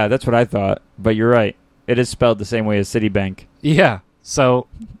 that's what I thought. But you're right. It is spelled the same way as Citibank. Yeah. So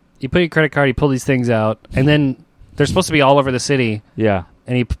you put your credit card, you pull these things out, and then they're supposed to be all over the city. Yeah.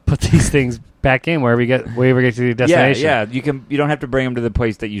 And you put these things back in wherever you get to your destination. Yeah. You don't have to bring them to the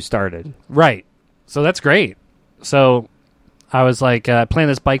place that you started. Right. So that's great. So I was like, plan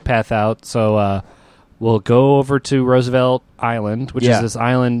this bike path out. So we'll go over to Roosevelt Island, which is this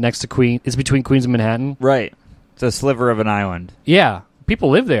island next to Queens. It's between Queens and Manhattan. Right. It's a sliver of an island. Yeah.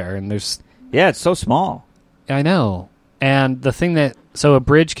 People live there, and there's... Yeah, it's so small. I know. And the thing so a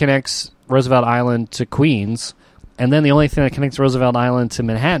bridge connects Roosevelt Island to Queens, and then the only thing that connects Roosevelt Island to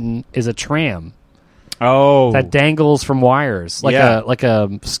Manhattan is a tram. Oh. That dangles from wires, like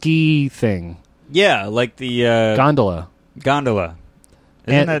a ski thing. Yeah, like the... Gondola.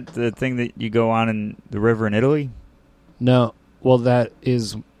 Isn't that the thing that you go on in the river in Italy? No. Well, that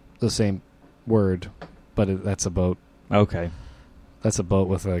is the same word, but that's a boat. Okay. That's a boat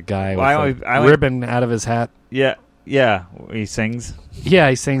with a guy with a ribbon out of his hat. Yeah. He sings. Yeah,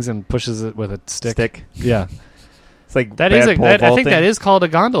 he sings and pushes it with a stick. Yeah. It's like that is. I think that is called a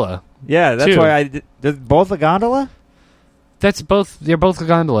gondola. Yeah, that's why they're both a gondola? That's both. They're both a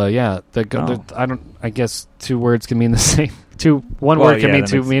gondola. Yeah. I guess two words can mean the same. One word can mean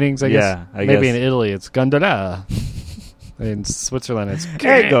two meanings. I guess. Yeah. Maybe in Italy it's gondola. In Switzerland it's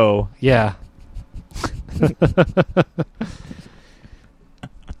ego. Yeah.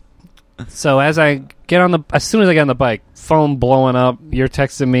 So as soon as I get on the bike, phone blowing up, you're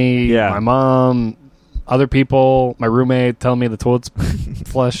texting me, my mom, other people, my roommate telling me the toilet's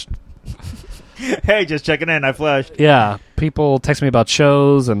flushed. Hey, just checking in, I flushed. Yeah, people text me about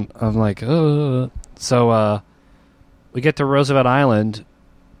shows, and I'm like, ugh. So we get to Roosevelt Island,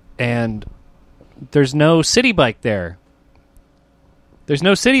 and there's no city bike there. There's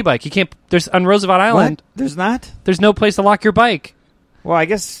no city bike. You can't. There's on Roosevelt Island. What? There's not? There's no place to lock your bike. Well, I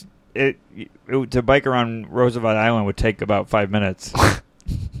guess to bike around Roosevelt Island would take about 5 minutes.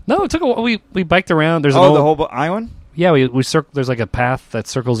 No, it took a while. We biked around. There's the whole island? Yeah, we there's like a path that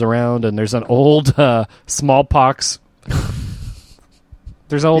circles around, and there's an old smallpox.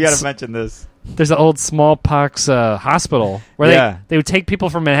 There's old. You got to mention this. There's an old smallpox hospital where they would take people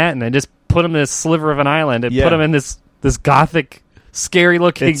from Manhattan and just put them in this sliver of an island and put them in this gothic, scary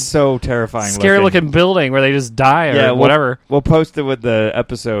looking. It's so terrifying. Scary looking building where they just die or whatever. We'll post it with the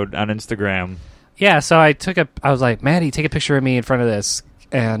episode on Instagram. Yeah, so I was like, Maddie, take a picture of me in front of this.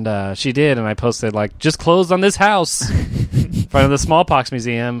 And she did, and I posted, like, just closed on this house in front of the Smallpox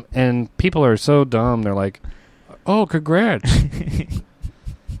Museum, and people are so dumb. They're like, oh, congrats. And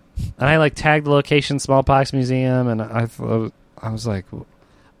I, like, tagged the location, Smallpox Museum, and I was like,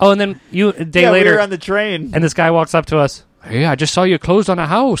 oh, and then a day later. We were on the train. And this guy walks up to us, hey, I just saw you closed on a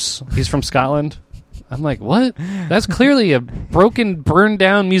house. He's from Scotland. I'm like, what? That's clearly a broken, burned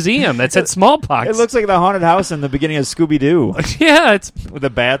down museum that said smallpox. It looks like the haunted house in the beginning of Scooby-Doo. Yeah, it's with the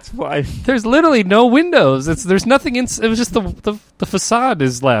bats fly. There's literally no windows. There's nothing in. It was just the facade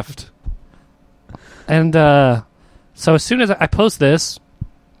is left. And so as soon as I post this,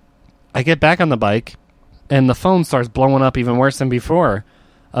 I get back on the bike, and the phone starts blowing up even worse than before.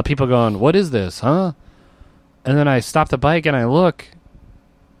 People going, what is this, huh? And then I stop the bike and I look,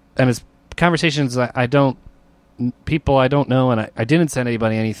 and it's conversations people I don't know, and I didn't send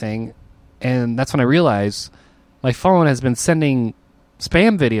anybody anything, and that's when I realized my phone has been sending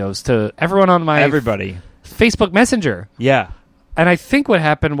spam videos to everyone on my Facebook Messenger. Yeah. And I think what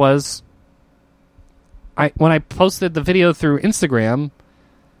happened was when I posted the video through Instagram,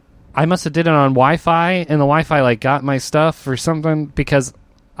 I must have did it on Wi-Fi, and the Wi-Fi like got my stuff or something, because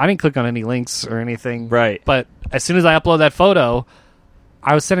I didn't click on any links or anything. Right. But as soon as I upload that photo,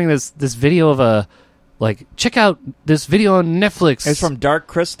 I was sending this video of check out this video on Netflix. It's from Dark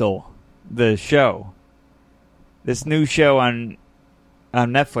Crystal, the show. This new show on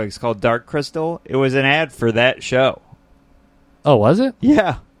Netflix called Dark Crystal. It was an ad for that show. Oh, was it?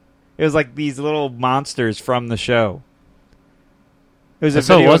 Yeah. It was like these little monsters from the show. It was a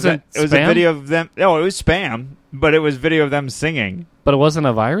so video. It wasn't it was spam? A video of them. No, it was spam, but it was video of them singing. But it wasn't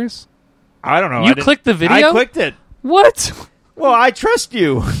a virus? I don't know. You clicked the video? I clicked it. What? Well, I trust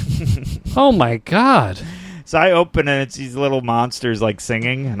you. Oh, my God. So I open and it's these little monsters like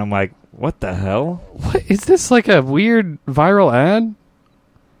singing, and I'm like, what the hell? What? Is this like a weird viral ad?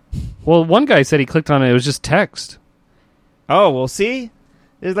 Well, one guy said he clicked on it. It was just text. Oh, well, see?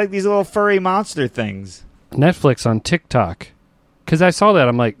 There's like these little furry monster things. Netflix on TikTok. Because I saw that.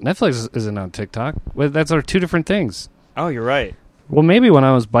 I'm like, Netflix isn't on TikTok. Well, that's two different things. Oh, you're right. Well, maybe when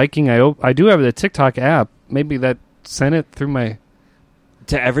I was biking, I do have the TikTok app. Maybe that sent it through my...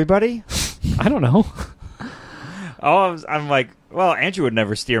 To everybody? I don't know. I'm like, well, Andrew would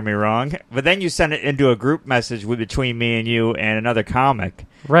never steer me wrong. But then you send it into a group message between me and you and another comic.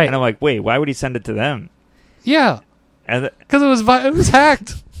 Right. And I'm like, wait, why would he send it to them? Yeah. Because it was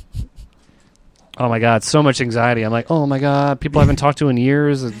hacked. Oh, my God. So much anxiety. I'm like, oh, my God. People I haven't talked to in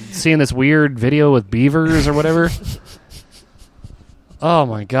years. Seeing this weird video with beavers or whatever. Oh,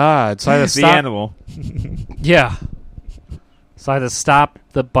 my God. So I had to stop. The animal. Yeah. So I had to stop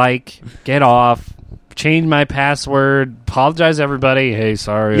the bike, get off, change my password, apologize to everybody. Hey,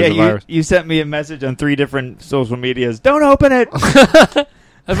 sorry. Yeah, you sent me a message on 3 different social medias. Don't open it.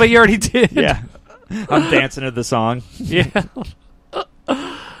 But you already did. Yeah. I'm dancing to the song. Yeah.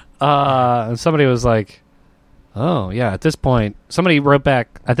 And somebody was like, oh, yeah, at this point, somebody wrote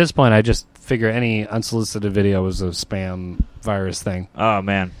back, at this point, I just figure any unsolicited video was a spam virus thing. Oh,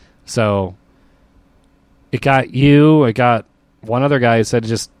 man. So it got you, it got one other guy who said it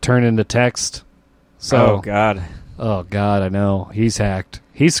just turned into text. So, oh, God. Oh, God, I know. He's hacked.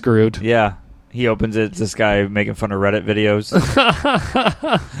 He's screwed. Yeah. He opens it. It's this guy making fun of Reddit videos.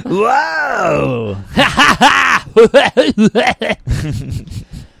 Whoa!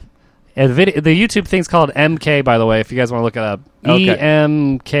 And the YouTube thing's called MK, by the way, if you guys want to look it up. Okay.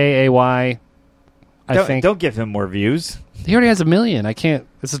 EMKAY. I think. Don't give him more views. He already has 1 million. I can't.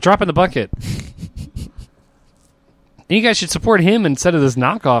 It's a drop in the bucket. And you guys should support him instead of this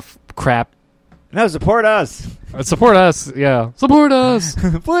knockoff crap. No, support us. Support us. Yeah. Support us.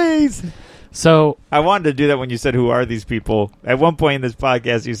 Please. So I wanted to do that when you said, who are these people? At one point in this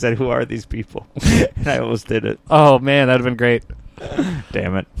podcast, you said, who are these people? And I almost did it. Oh, man, that would have been great.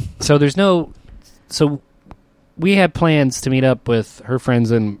 Damn it. So we had plans to meet up with her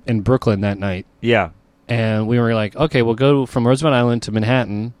friends in Brooklyn that night. Yeah. And we were like, okay, we'll go from Roosevelt Island to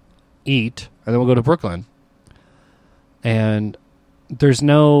Manhattan, eat, and then we'll go to Brooklyn. And there's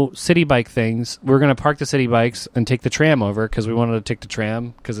no city bike things. We're going to park the city bikes and take the tram over because we wanted to take the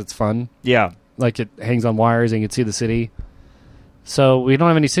tram because it's fun. Yeah. Like it hangs on wires and you can see the city. So we don't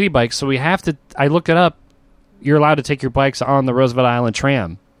have any city bikes, so we have to... I looked it up. You're allowed to take your bikes on the Roosevelt Island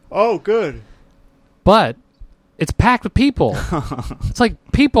tram. Oh, good. But it's packed with people. It's like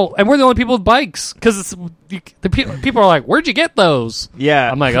people... And we're the only people with bikes because people are like, where'd you get those? Yeah.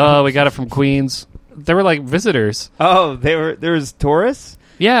 I'm like, oh, we got it from Queens. They were like visitors. Oh, there was tourists?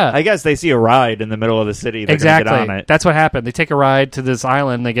 Yeah. I guess they see a ride in the middle of the city. They're gonna get on it. That's what happened. They take a ride to this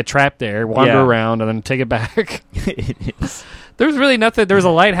island, they get trapped there, wander around, and then take it back. It is. There was really nothing. There was a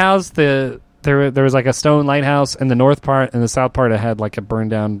lighthouse. There was like a stone lighthouse in the north part, and the south part it had like a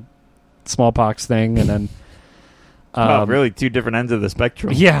burned down smallpox thing, and then really two different ends of the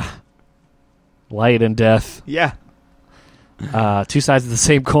spectrum. Yeah. Light and death. Yeah. Two sides of the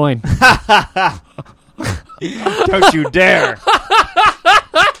same coin. Don't you dare.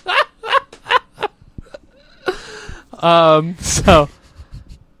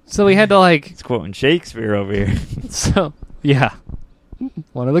 So we had to like... He's quoting Shakespeare over here. So, yeah.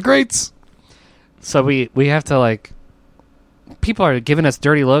 One of the greats. So we have to like... People are giving us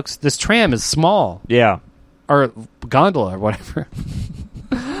dirty looks. This tram is small. Yeah. Or gondola or whatever.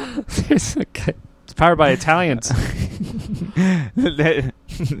 It's powered by Italians.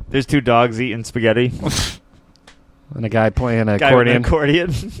 There's two dogs eating spaghetti. And a guy playing an accordion.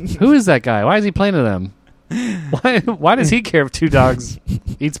 Who is that guy? Why is he playing to them? Why does he care if two dogs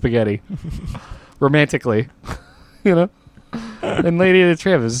eat spaghetti? Romantically. You know? And Lady of the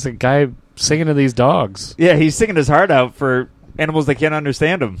Tramp is just a guy singing to these dogs. Yeah, he's singing his heart out for animals that can't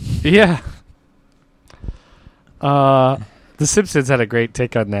understand him. Yeah. The Simpsons had a great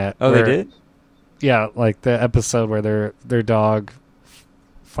take on that. Oh, they did? Yeah, like the episode where their dog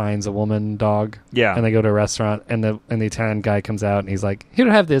finds a woman dog. Yeah. And they go to a restaurant, and the Italian guy comes out, and he's like,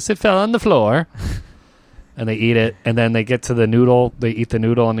 "Here, have this. It fell on the floor." And they eat it, and then they get to the noodle. They eat the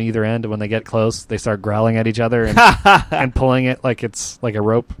noodle on either end, and when they get close, they start growling at each other and, and pulling it like it's like a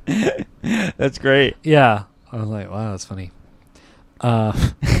rope. That's great. Yeah. I was like, wow, that's funny.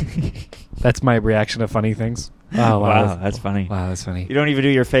 That's my reaction to funny things. Oh, wow, that's funny. Wow, that's funny. You don't even do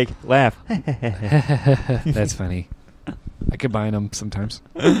your fake laugh. That's funny. I combine them sometimes.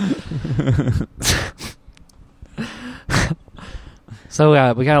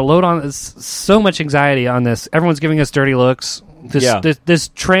 So we got to load on. So much anxiety on this. Everyone's giving us dirty looks. This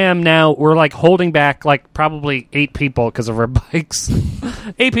tram now, we're like holding back like probably 8 people because of our bikes.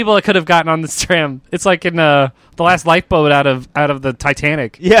 8 people that could have gotten on this tram. It's like in the last lifeboat out of the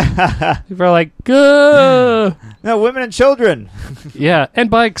Titanic. Yeah. People are like, "Gah!" No, women and children. Yeah,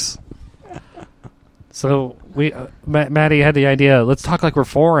 and bikes. So Maddie had the idea, let's talk like we're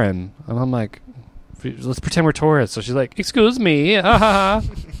foreign. And I'm like, let's pretend we're tourists. So she's like, "Excuse me." I'm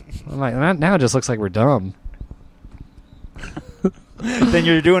like, now it just looks like we're dumb. Then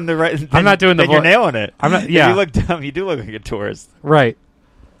you're doing the right. I'm not doing the voice. You're nailing it. I'm not. Yeah. If you look dumb, you do look like a tourist. Right.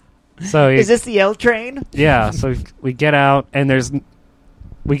 So is this the L train? Yeah. So we get out, and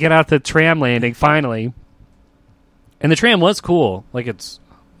we get out the tram landing finally, and the tram was cool. Like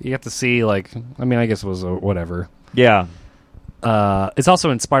you have to see like, I mean, I guess it was whatever. Yeah. It's also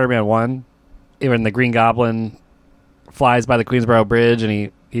in Spider-Man 1, when the Green Goblin flies by the Queensboro Bridge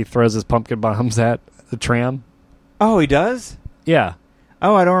and he throws his pumpkin bombs at the tram. Oh, he does? Yeah.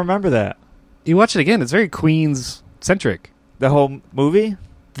 Oh, I don't remember that. You watch it again. It's very Queens-centric. The whole movie?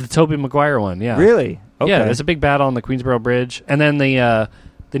 The Tobey Maguire one, yeah. Really? Okay. Yeah, there's a big battle on the Queensboro Bridge. And then the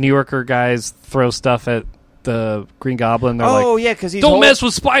New Yorker guys throw stuff at the Green Goblin. They're like, yeah, because he's don't mess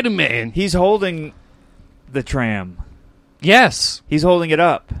with Spider-Man. He's holding the tram. Yes. He's holding it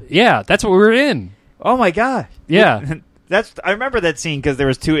up. Yeah, that's what we were in. Oh, my God. Yeah. I remember that scene because there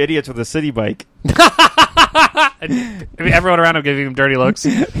was 2 idiots with a city bike. And everyone around him giving him dirty looks.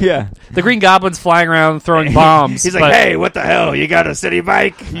 Yeah. The Green Goblin's flying around throwing bombs. He's like, "Hey, what the hell? You got a city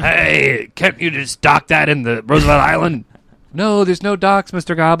bike? Hey, can't you just dock that in the Roosevelt Island?" "No, there's no docks,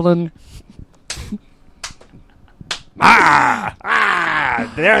 Mr. Goblin."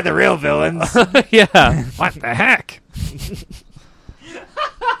 They're the real villains. Yeah. What the heck?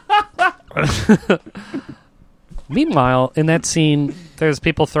 Meanwhile, in that scene, there's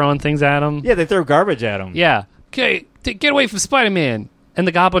people throwing things at him. Yeah, they throw garbage at him. Yeah. Okay, get away from Spider-Man. And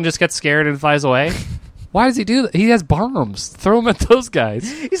the Goblin just gets scared and flies away. Why does he do that? He has bombs. Throw them at those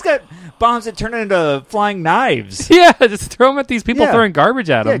guys. He's got bombs that turn into flying knives. Yeah, just throw them at these people throwing garbage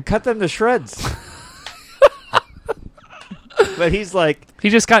at him. Yeah, cut them to shreds. But he's like... He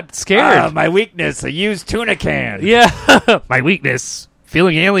just got scared. My weakness, a used tuna can. Yeah. My weakness,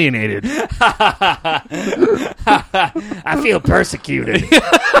 feeling alienated. I feel persecuted.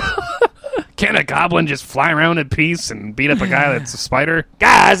 Can a goblin just fly around in peace and beat up a guy that's a spider?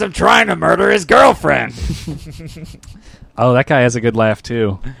 Guys, I'm trying to murder his girlfriend. Oh, that guy has a good laugh,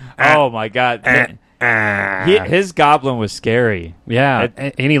 too. Oh, my God. His goblin was scary. Yeah,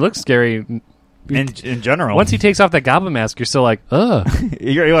 and he looks scary. In general. Once he takes off that goblin mask, you're still like, ugh.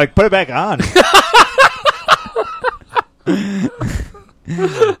 You're like, put it back on.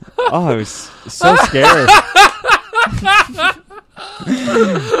 Oh, it was so scary.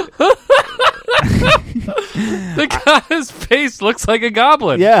 The guy's face looks like a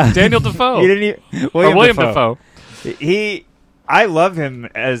goblin. Yeah. Daniel Defoe. He didn't William Defoe. I love him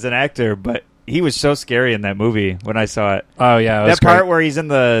as an actor, but he was so scary in that movie when I saw it. Oh, yeah. That part where he's in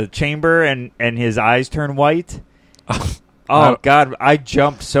the chamber and his eyes turn white. Oh, God. I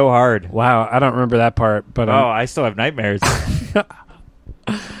jumped so hard. Wow. I don't remember that part. But I still have nightmares.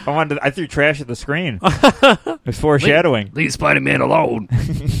 I threw trash at the screen. It was foreshadowing. Leave Spider-Man alone.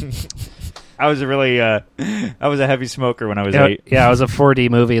 I was a heavy smoker when I was 8. Yeah, it was a 4D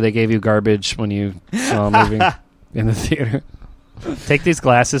movie. They gave you garbage when you saw a movie in the theater. Take these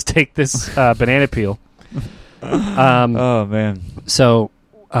glasses. Take this banana peel. Oh, man. So,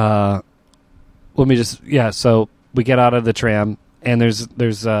 let me just... Yeah, so we get out of the tram, and there's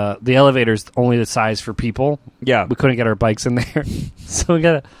the elevator's only the size for people. Yeah. We couldn't get our bikes in there. So we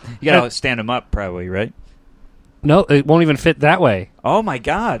gotta... You gotta stand them up, probably, right? No, it won't even fit that way. Oh, my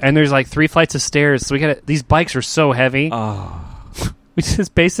God. And there's like 3 flights of stairs. So these bikes are so heavy. Oh. We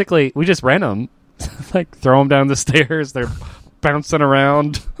just rent them. Like, throw them down the stairs. They're bouncing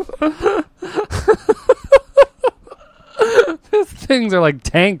around. These things are like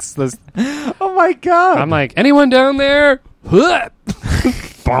tanks. Oh, my God. I'm like, anyone down there?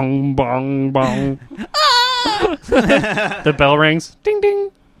 Bong, bong, bong. The bell rings. Ding,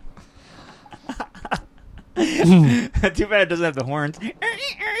 ding. Too bad it doesn't have the horns.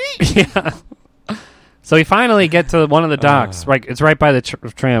 Yeah. So we finally get to one of the docks. Right, it's right by the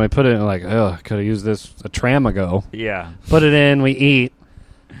tram. We put it in like, oh, could have used this a tram ago. Yeah. Put it in. We eat,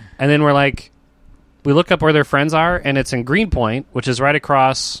 and then we're like, we look up where their friends are, and it's in Greenpoint, which is right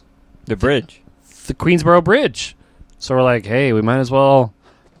across the bridge, the Queensboro Bridge. So we're like, hey, we might as well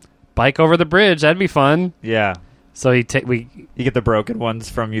bike over the bridge. That'd be fun. Yeah. So you get the broken ones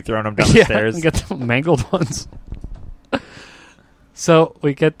from you throwing them down the stairs. You get the mangled ones. So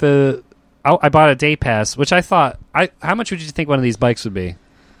we get I bought a day pass, which I thought, how much would you think one of these bikes would be?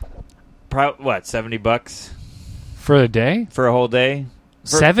 What, $70 For a day? for a whole day?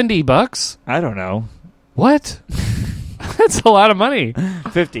 $70? I don't know. What? That's a lot of money.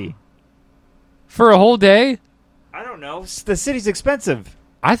 50. For a whole day? I don't know. The city's expensive.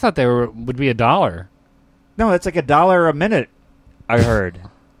 I thought they would be $1. No, it's like $1 a minute, I heard.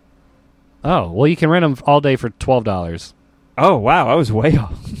 Oh, well, you can rent them all day for $12. Oh, wow. I was way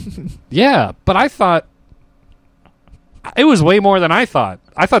off. Yeah, but I thought it was way more than I thought.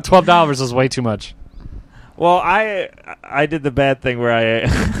 I thought $12 was way too much. Well, I did the bad thing where I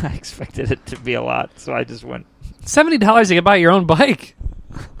I expected it to be a lot, so I just went. $70 you can buy your own bike.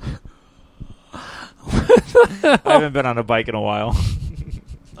 I haven't been on a bike in a while.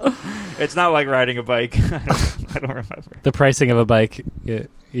 It's not like riding a bike. I don't remember. The pricing of a bike, you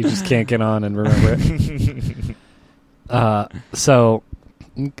just can't get on and remember it. So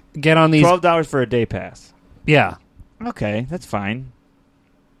get on these. $12 for a day pass. Yeah. Okay, that's fine.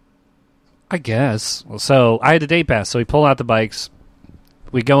 I guess. So I had a day pass, so we pull out the bikes.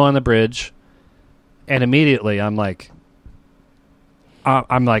 We go on the bridge, and immediately I'm like,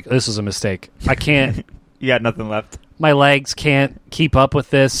 this is a mistake. I can't. You got nothing left. My legs can't keep up with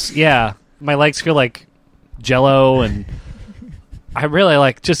this. Yeah, my legs feel like Jell-O, and I really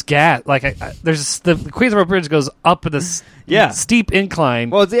just there's the Queensboro Bridge goes up this steep incline.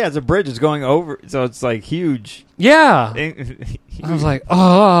 Well, it's a bridge. It's going over, so it's like huge. Yeah. I was like,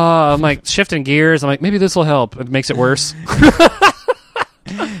 I'm like shifting gears. I'm like, maybe this will help. It makes it worse.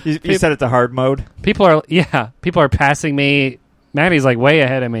 You set it to hard mode. People are passing me. Maddie's like way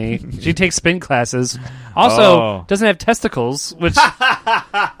ahead of me. She takes spin classes. Also, doesn't have testicles, which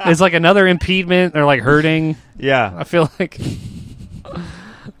is like another impediment or like hurting. Yeah. I feel like, I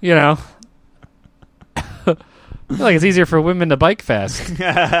feel like it's easier for women to bike fast.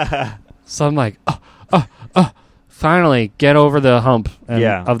 So I'm like, finally get over the hump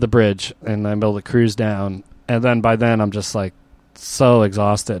of the bridge, and I'm able to cruise down. And then by then I'm just like so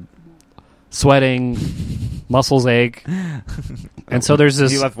exhausted, sweating, muscles ache. And so there's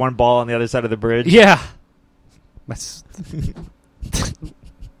this. You left one ball on the other side of the bridge. Yeah.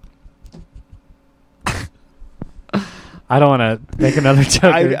 I don't want to make another joke.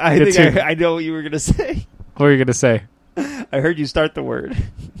 I know what you were going to say. What were you going to say? I heard you start the word.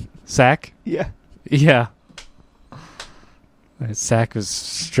 Sack? Yeah. Yeah. My sack was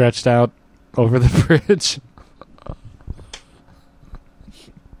stretched out over the bridge.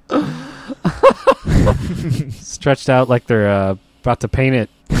 Stretched out like they're about to paint it.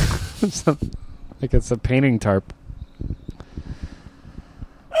 Like it's a painting tarp.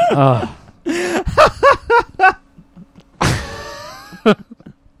 So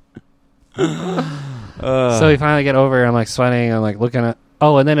we finally get over. I'm like sweating. I'm like looking at.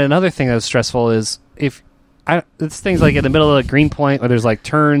 Oh, and then another thing that was stressful is this thing's like in the middle of a green point where there's like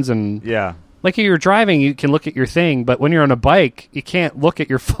turns and like if you're driving, you can look at your thing, but when you're on a bike, you can't look at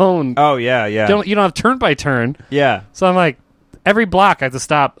your phone. Oh yeah. You don't have turn by turn. Yeah. So I'm like, every block I have to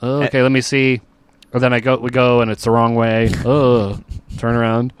stop. Oh, okay, let me see. Or then we go and it's the wrong way. Oh, turn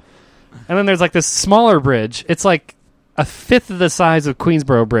around. And then there's like this smaller bridge. It's like a fifth of the size of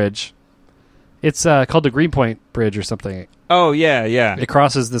Queensboro Bridge. It's called the Greenpoint Bridge or something. Oh, yeah. It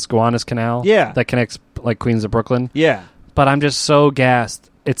crosses this Gowanus Canal. Yeah. That connects like Queens to Brooklyn. Yeah. But I'm just so gassed.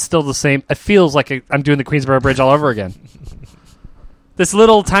 It's still the same. It feels like I'm doing the Queensboro Bridge all over again. This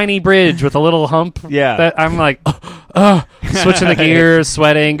little tiny bridge with a little hump. Yeah. That I'm like, switching the gears,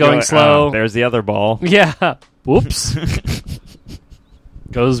 sweating, going slow. There's the other ball. Yeah. Whoops.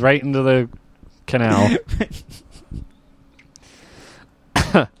 Goes right into the canal.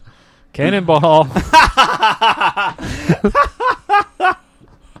 Cannonball.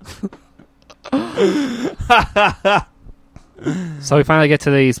 So we finally get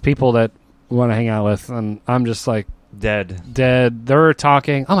to these people that we want to hang out with, and I'm just like dead. They're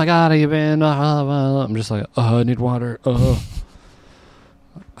talking. Oh my God, how you been? I'm just like, I need water. And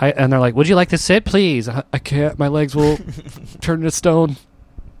they're like, would you like to sit, please? I can't. My legs will turn to stone.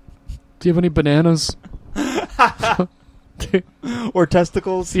 Do you have any bananas? Or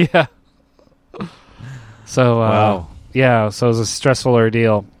testicles? Yeah. So, wow. Yeah, so it was a stressful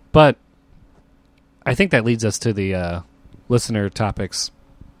ordeal. But I think that leads us to the listener topics.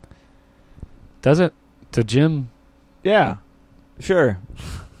 Does it? To Jim? Yeah. Sure.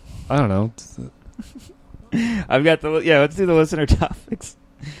 I don't know. I've got let's do the listener topics.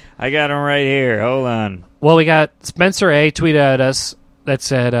 I got them right here. Hold on. Well, we got Spencer A. tweeted at us that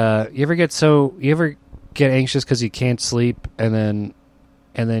said, you ever get anxious because you can't sleep, and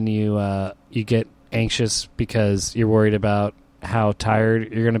then you get anxious because you're worried about how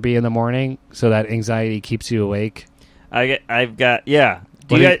tired you're going to be in the morning, so that anxiety keeps you awake? I've got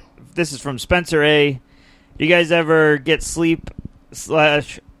this is from Spencer A. Do you guys ever get sleep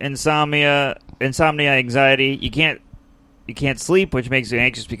 / insomnia anxiety? You can't sleep, which makes you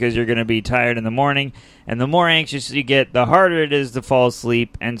anxious because you're going to be tired in the morning. And the more anxious you get, the harder it is to fall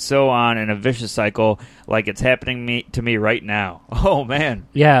asleep, and so on in a vicious cycle, like it's happening to me right now. Oh, man.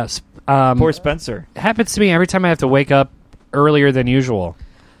 Yeah. Poor Spencer. It happens to me every time I have to wake up earlier than usual.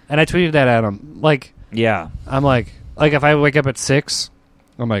 And I tweeted that at him. Like, yeah. I'm like if I wake up at 6,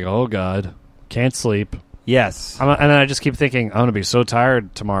 I'm like, oh, God, can't sleep. Yes. And then I just keep thinking, I'm going to be so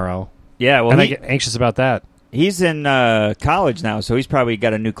tired tomorrow. Yeah, well, and I get anxious about that. He's in college now, so he's probably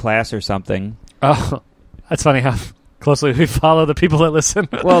got a new class or something. Oh, that's funny how closely we follow the people that listen.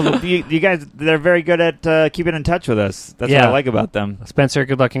 Well, you guys, they're very good at keeping in touch with us. That's what I like about them. Spencer,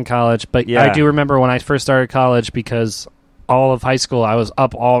 good luck in college. But I do remember when I first started college, because all of high school I was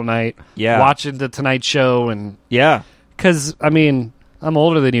up all night watching The Tonight Show. And because, I mean, I'm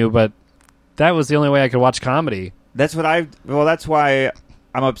older than you, but that was the only way I could watch comedy. That's why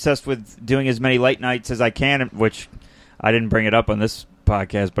I'm obsessed with doing as many late nights as I can, which I didn't bring it up on this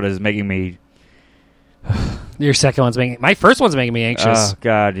podcast, but is making me... Your second one's my first one's making me anxious. Oh,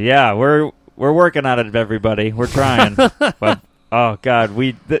 God, yeah. We're working on it, everybody. We're trying. But, oh, God,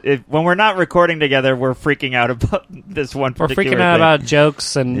 when we're not recording together, we're freaking out about this one particular thing. We're freaking out about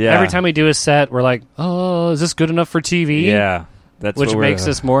jokes, and every time we do a set, we're like, oh, is this good enough for TV? Yeah. Which makes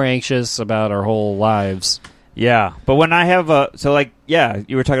us more anxious about our whole lives. Yeah, but when I have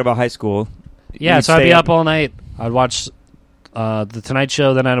you were talking about high school. Yeah, so I'd be up all night. I'd watch The Tonight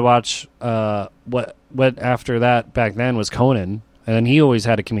Show, then I'd watch what after that back then was Conan, and then he always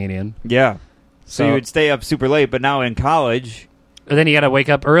had a comedian. Yeah. So you would stay up super late, but now in college... And then you got to wake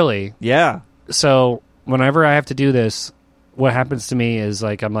up early. Yeah. So whenever I have to do this, what happens to me is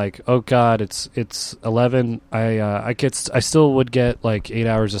like I'm like, oh God, it's 11. I still would get like 8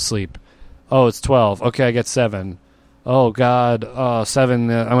 hours of sleep. Oh, it's 12. Okay, I get 7. Oh, God. 7.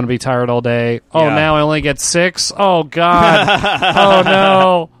 I'm going to be tired all day. Oh, now I only get 6. Oh, God. Oh,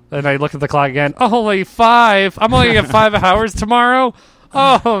 no. Then I look at the clock again. Oh, only 5. I'm only going to get 5 hours tomorrow.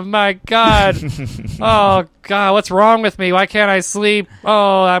 Oh, my God. Oh, God, what's wrong with me? Why can't I sleep?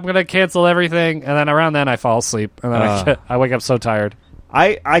 Oh, I'm going to cancel everything. And then around then, I fall asleep. And then I wake up so tired.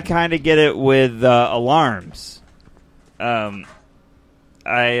 I kind of get it with alarms. We got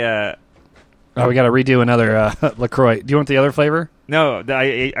to redo another LaCroix. Do you want the other flavor? No,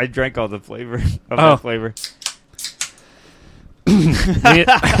 I drank all the flavor of that flavor.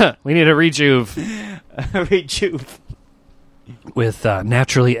 We need a rejuve. Rejuve. With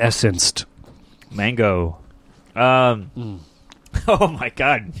naturally essenced mango. Oh my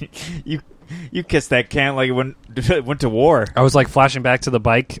God. You kissed that can like it went to war. I was like flashing back to the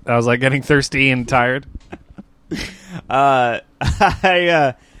bike. I was like getting thirsty and tired.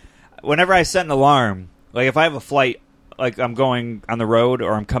 Whenever I set an alarm, like if I have a flight, like I'm going on the road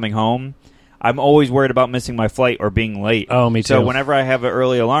or I'm coming home, I'm always worried about missing my flight or being late. Oh, me too. So whenever I have an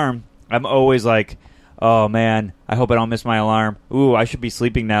early alarm, I'm always like, oh man, I hope I don't miss my alarm. Ooh, I should be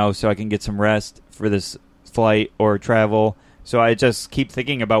sleeping now so I can get some rest for this flight or travel. So I just keep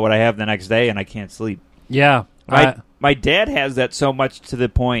thinking about what I have the next day and I can't sleep. Yeah. My dad has that so much to the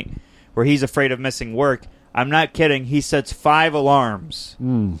point where he's afraid of missing work. I'm not kidding. He sets 5 alarms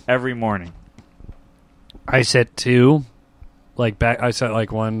every morning. I set 2. I set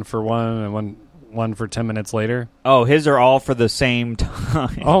like 1 for 1 and one for 10 minutes later. Oh, his are all for the same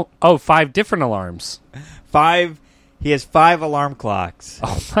time. Oh, 5 different alarms. 5. He has 5 alarm clocks.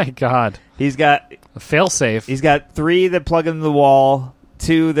 Oh my God. He's got a fail-safe. He's got 3 that plug into the wall,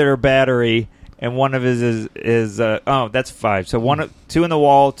 2 that are battery, and one of his is that's 5. So 2 in the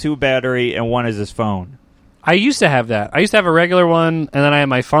wall, 2 battery, and 1 is his phone. I used to have that. I used to have a regular one, and then I had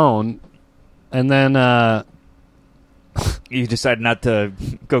my phone, and then you decided not to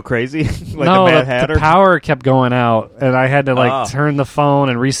go crazy like no, the Mad Hatter? The power kept going out, and I had to turn the phone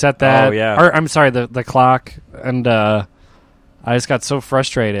and reset that. Oh yeah. Or, I'm sorry, the clock, and I just got so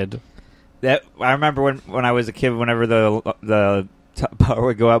frustrated. That I remember when I was a kid. Whenever the power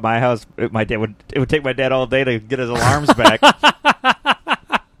would go out my house, it would take my dad all day to get his alarms back.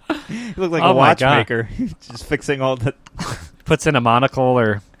 He looked like a watchmaker, just fixing all the. Puts in a monocle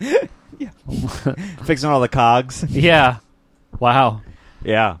or. Fixing all the cogs. Yeah. Wow.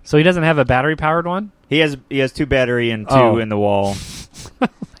 Yeah. So he doesn't have a battery powered one? He has 2 battery and 2 in the wall. Oh my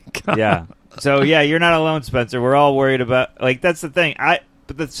God. Yeah. So yeah, you're not alone, Spencer. We're all worried about that's the thing.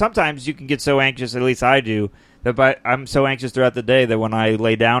 But sometimes you can get so anxious, at least I do, that I'm so anxious throughout the day that when I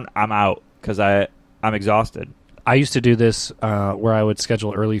lay down, I'm out because I'm exhausted. I used to do this where I would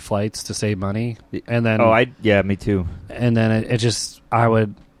schedule early flights to save money, and then me too. And then I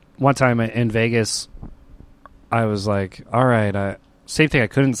would. One time in Vegas, I was like, all right, same thing. I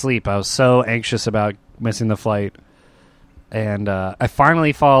couldn't sleep. I was so anxious about missing the flight. And I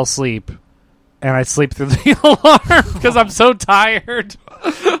finally fall asleep, and I sleep through the alarm because I'm so tired.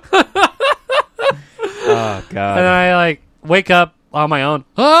 Oh, God. And I, wake up on my own.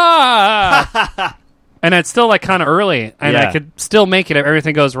 Ah! And it's still, kind of early, and I could still make it if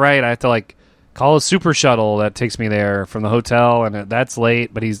everything goes right. I have to, call a super shuttle that takes me there from the hotel, and that's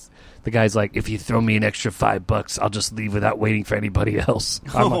late, but the guy's like, if you throw me an extra $5, I'll just leave without waiting for anybody else.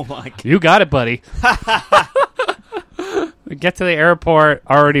 My God. You got it, buddy. We get to the airport,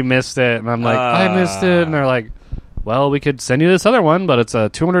 already missed it, and I'm like, I missed it, and they're like, well, we could send you this other one, but it's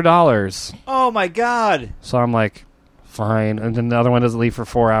 $200. Oh, my God. So I'm like, fine, and then the other one doesn't leave for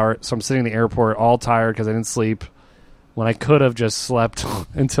 4 hours, so I'm sitting in the airport all tired because I didn't sleep when I could have just slept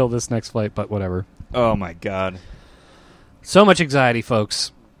until this next flight, but whatever. Oh, my God. So much anxiety,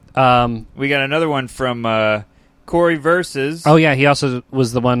 folks. We got another one from Corey Versus. Oh, yeah, he also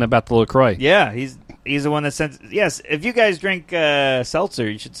was the one about the LaCroix. Yeah, he's the one that sends... Yes, if you guys drink seltzer,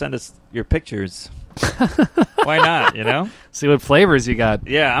 you should send us your pictures. Why not, See what flavors you got.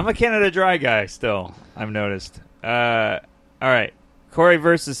 Yeah, I'm a Canada Dry guy still, I've noticed. All right. Corey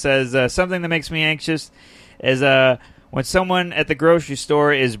Versus says, something that makes me anxious is... when someone at the grocery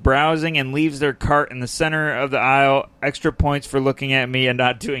store is browsing and leaves their cart in the center of the aisle, extra points for looking at me and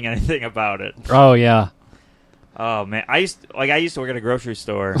not doing anything about it. Oh, yeah. Oh, man. I used to work at a grocery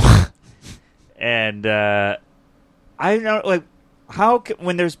store. And I don't know,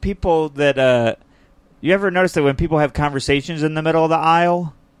 when there's people that... you ever notice that when people have conversations in the middle of the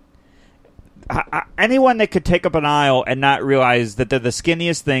aisle? Anyone that could take up an aisle and not realize that they're the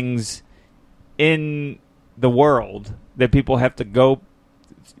skinniest things in the world that people have to go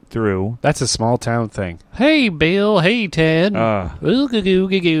through. That's a small town thing. Hey, Bill. Hey, Ted. Yeah,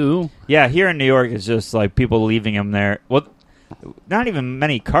 here in New York, it's just people leaving them there. Well, not even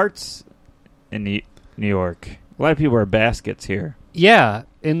many carts in New York. A lot of people are baskets here. Yeah,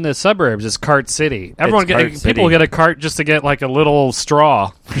 in the suburbs, it's cart city. People city. get a cart just to get like a little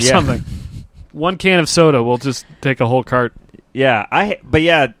straw or something. One can of soda will just take a whole cart. Yeah,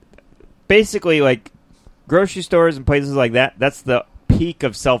 basically, like grocery stores and places like that. That's the peak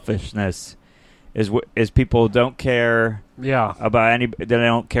of selfishness. Is people don't care. Yeah. About they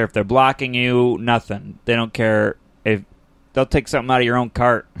don't care if they're blocking you. Nothing. They don't care if they'll take something out of your own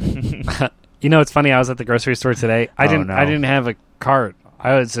cart. You know, it's funny. I was at the grocery store today. I didn't have a cart.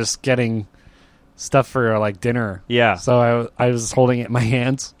 I was just getting stuff for like dinner. Yeah. So I was holding it in my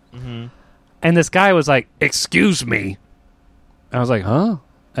hands, and this guy was like, "Excuse me." I was like, "Huh?"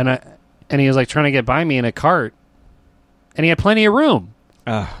 And he was like trying to get by me in a cart, and he had plenty of room.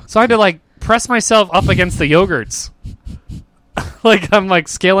 So I had to like press myself up against the yogurts, like I'm like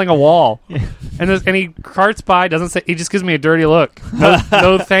scaling a wall. Yeah. And he carts by, doesn't say. He just gives me a dirty look.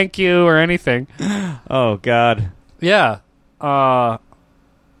 No thank you or anything. Oh God. Yeah.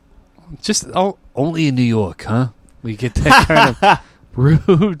 Just only in New York, huh? We get that kind of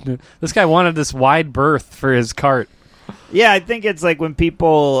rude. This guy wanted this wide berth for his cart. Yeah, I think it's like when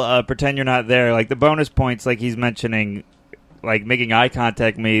people pretend you're not there. Like the bonus points, like he's mentioning, like making eye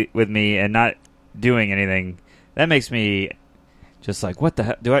contact with me and not doing anything. That makes me just like, what the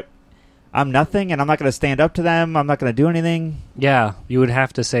hell? I'm nothing, and I'm not going to stand up to them. I'm not going to do anything. Yeah, you would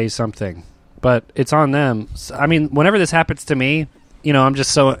have to say something, but it's on them. I mean, whenever this happens to me, you know, I'm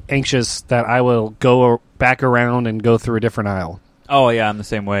just so anxious that I will go back around and go through a different aisle. Oh, yeah, I'm the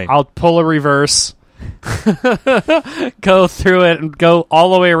same way. I'll pull a reverse, go through it, and go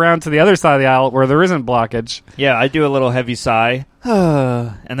all the way around to the other side of the aisle where there isn't blockage. Yeah, I do a little heavy sigh,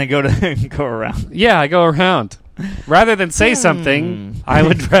 and then go around. Yeah, I go around. Rather than say something, I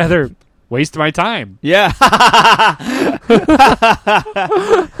would rather waste my time. Yeah.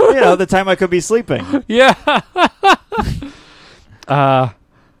 The time I could be sleeping. Yeah.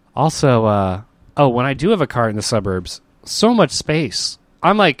 Also, when I do have a car in the suburbs, so much space.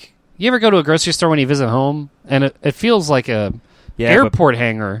 I'm like, you ever go to a grocery store when you visit home, and it feels like a airport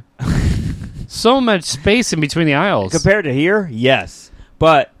hangar. So much space in between the aisles. Compared to here, yes.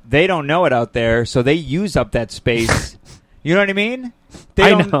 But they don't know it out there, so they use up that space. You know what I mean?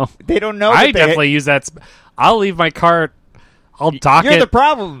 I know. They don't know. I definitely use that. I'll leave my cart. I'll dock it. You're the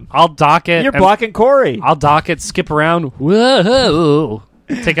problem. I'll dock it. You're blocking Corey. I'll dock it, skip around. Whoa.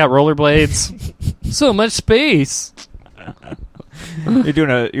 Take out rollerblades. So much space.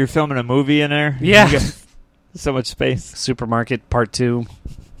 You're filming a movie in there? Yeah. You got so much space. Supermarket Part 2.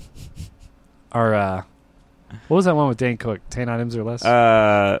 Or, what was that one with Dane Cook? 10 items or less?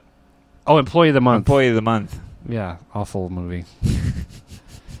 Employee of the Month. Employee of the Month. Yeah, awful movie.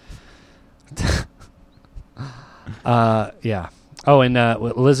 Yeah. Oh, and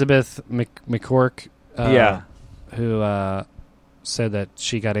Elizabeth McCork, who said that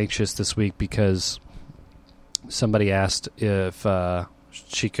she got anxious this week because somebody asked if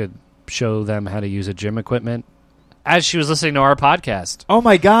she could show them how to use a gym equipment as she was listening to our podcast. Oh,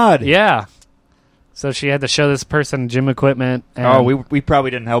 my God. Yeah. So she had to show this person gym equipment. And we probably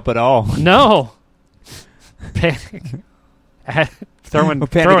didn't help at all. No.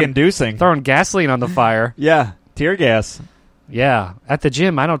 Panic-inducing. Throwing gasoline on the fire. Yeah, tear gas. Yeah, at the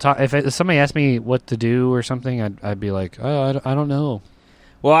gym, I don't talk. If somebody asked me what to do or something, I'd be like, oh, I don't know.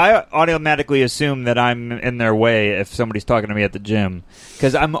 Well, I automatically assume that I'm in their way if somebody's talking to me at the gym,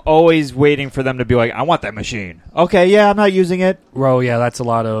 because I'm always waiting for them to be like, I want that machine. Okay, yeah, I'm not using it. Oh, yeah, that's a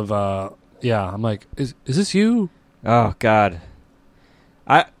lot of, I'm like, is this you? Oh, God.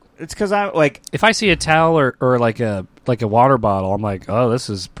 It's because I like if I see a towel or like a water bottle, I'm like, oh, this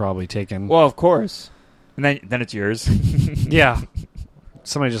is probably taken. Well, of course, and then it's yours. Yeah,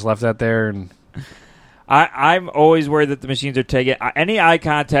 somebody just left that there, and I'm always worried that the machines are taken. Any eye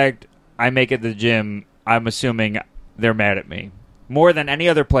contact I make at the gym, I'm assuming they're mad at me more than any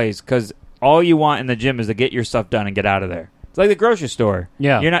other place, because all you want in the gym is to get your stuff done and get out of there. It's like the grocery store.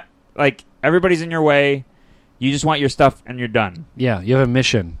 Yeah, you're not like everybody's in your way. You just want your stuff and you're done. Yeah, you have a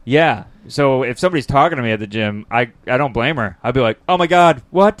mission. Yeah. So if somebody's talking to me at the gym, I don't blame her. I'd be like, oh, my God,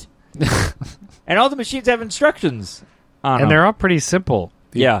 what? And all the machines have instructions on them. And they're all pretty simple.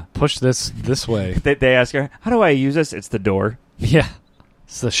 You push this way. They ask her, how do I use this? It's the door. Yeah.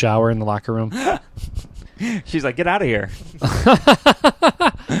 It's the shower in the locker room. She's like, get out of here.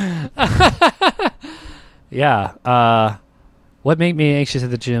 Yeah. What made me anxious at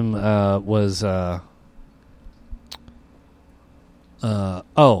the gym was...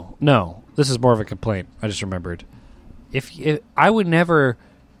 no, this is more of a complaint. I just remembered. If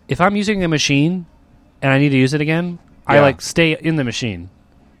I'm using a machine and I need to use it again, I stay in the machine.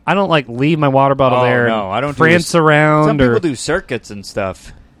 I don't like leave my water bottle there. No, I don't. Prance around. Some people do circuits and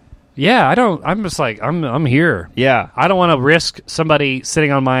stuff. Yeah, I don't. I'm just like I'm here. Yeah, I don't want to risk somebody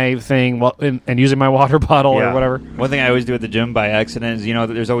sitting on my thing and using my water bottle or whatever. One thing I always do at the gym by accident is,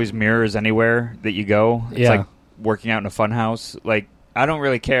 that there's always mirrors anywhere that you go. It's like working out in a fun house. Like, I don't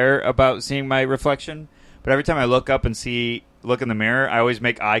really care about seeing my reflection, but every time I look up and look in the mirror, I always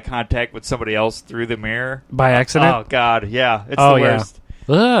make eye contact with somebody else through the mirror. By accident? Oh, God, yeah. It's the worst.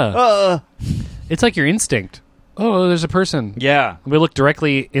 Ugh. It's like your instinct. Oh, there's a person. Yeah. We look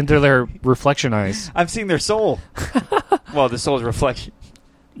directly into their reflection eyes. I'm seeing their soul. Well, the soul's reflection.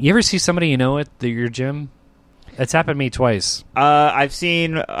 You ever see somebody you know at your gym? It's happened to me twice. I've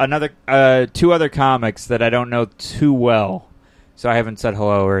seen two other comics that I don't know too well, so I haven't said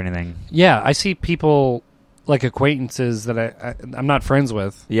hello or anything. Yeah, I see people, like acquaintances that I'm not friends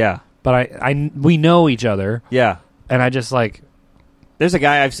with. Yeah. But we know each other. Yeah. And I just like... There's a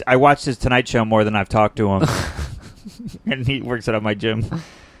guy, I watched his Tonight Show more than I've talked to him. And he works at my gym.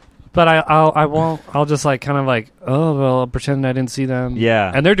 But I'll just like kind of like, oh, well, I'll pretend I didn't see them.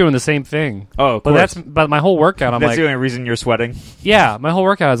 Yeah. And they're doing the same thing. Oh, of course. But my whole workout, that's the only reason you're sweating? Yeah, my whole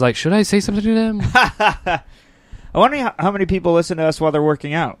workout is like, should I say something to them? I wonder how many people listen to us while they're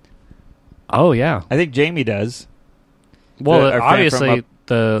working out. Oh, yeah. I think Jamie does. Well, obviously,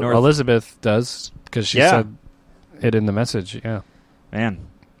 north. Elizabeth does, because she said it in the message, yeah. Man.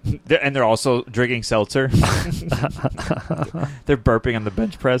 And they're also drinking seltzer. They're burping on the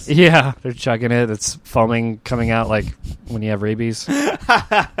bench press. Yeah, they're chugging it. It's foaming coming out like when you have rabies. Man.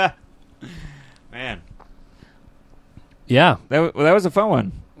 Yeah. That was a fun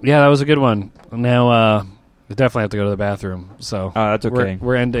one. Yeah, that was a good one. Now, we definitely have to go to the bathroom. So that's okay.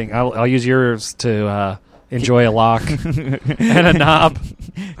 We're ending. I'll use yours to enjoy a lock and a knob.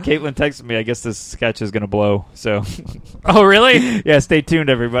 Caitlin texted me. I guess this sketch is going to blow. So. Oh, really? Yeah, stay tuned,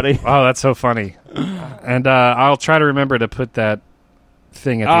 everybody. Oh, that's so funny. And I'll try to remember to put that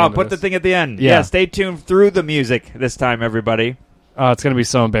thing at the end. Put the thing at the end. Yeah, stay tuned through the music this time, everybody. Oh, it's going to be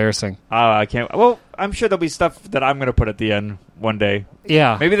so embarrassing. Oh, I can't. Well, I'm sure there'll be stuff that I'm going to put at the end one day.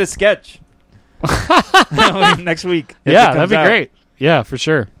 Yeah. Maybe the sketch. Next week. Yeah, that'd be great. Yeah, for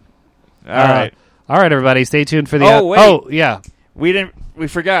sure. All right. All right, everybody. Stay tuned for the... yeah. We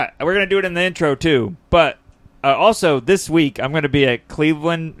forgot. We're going to do it in the intro, too. But also, this week, I'm going to be at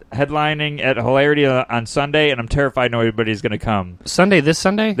Cleveland headlining at Hilarity on Sunday, and I'm terrified nobody's going to come. This Sunday?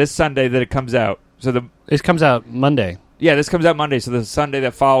 This Sunday that it comes out. It comes out Monday. Yeah, this comes out Monday, so the Sunday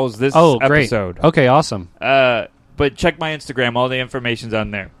that follows this episode. Great. Okay, awesome. But check my Instagram. All the information's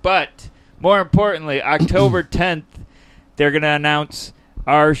on there. But more importantly, October 10th, they're going to announce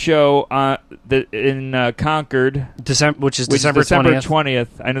our show in Concord, which is December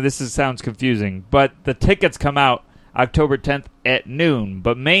 20th. I know sounds confusing, but the tickets come out October 10th at noon.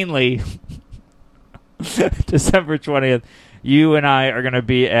 But mainly, December 20th, you and I are going to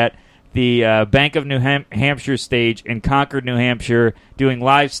be at the Bank of New Hampshire stage in Concord, New Hampshire, doing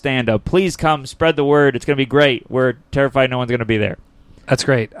live stand-up. Please come, spread the word. It's going to be great. We're terrified no one's going to be there. That's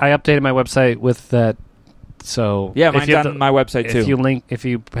great. I updated my website with that. So yeah, mine's on my website too. If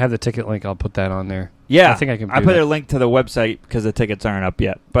you have the ticket link, I'll put that on there. Yeah, I think I can. I put a link to the website because the tickets aren't up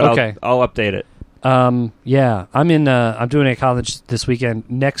yet, but okay. I'll update it. Yeah, I'm doing a college this weekend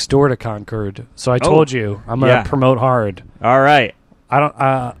next door to Concord. So I told you I'm gonna promote hard. All right.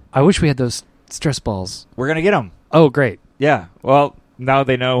 I wish we had those stress balls. We're gonna get them. Oh, great. Yeah. Well, now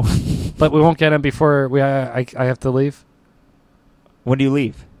they know. But we won't get them before I have to leave. When do you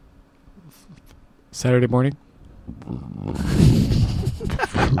leave? Saturday morning.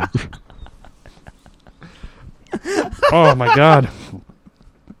 Oh my God.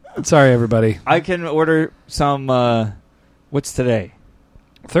 Sorry, everybody. I can order some. What's today?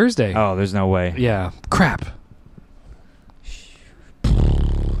 Thursday. Oh, there's no way. Yeah. Crap.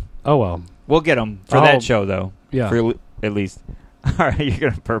 Oh well. We'll get them for that show, though. Yeah. For at least. All right, you're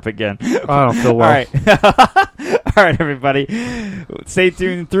gonna burp again. I don't feel well. All right. All right, everybody. Stay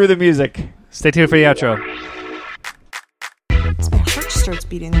tuned through the music. Stay tuned for the outro. My heart starts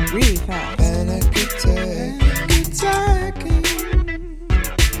beating really fast.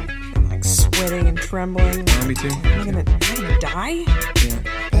 I'm like sweating and trembling. Me too. Am I gonna die?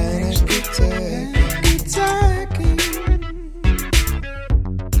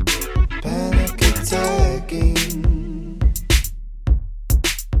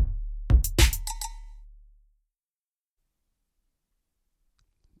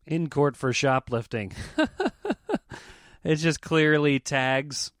 In court for shoplifting. It's just clearly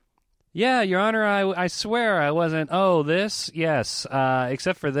tags. Yeah, Your Honor, I swear I wasn't. Oh, this? Yes,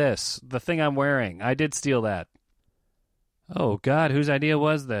 except for this. The thing I'm wearing. I did steal that. Oh, God, whose idea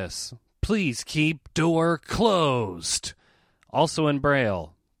was this? Please keep door closed. Also in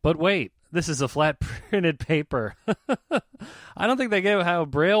Braille. But wait, this is a flat printed paper. I don't think they get how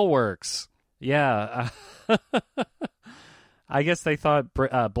Braille works. Yeah. I guess they thought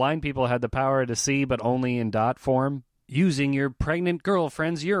blind people had the power to see, but only in dot form. Using your pregnant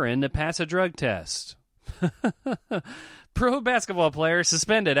girlfriend's urine to pass a drug test. Pro basketball player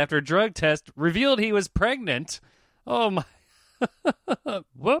suspended after drug test revealed he was pregnant. Oh, my.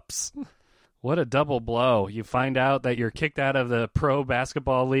 Whoops. What a double blow. You find out that you're kicked out of the pro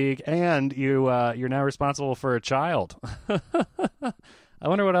basketball league and you're now responsible for a child. I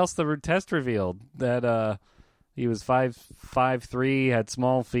wonder what else the test revealed. That he was 5'3", had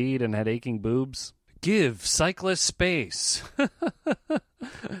small feet, and had aching boobs. Give cyclist space.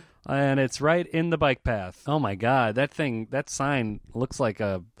 And it's right in the bike path. Oh my God, that sign looks like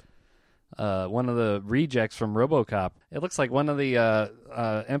one of the rejects from RoboCop. It looks like one of the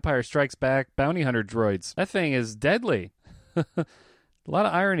Empire Strikes Back bounty hunter droids. That thing is deadly. A lot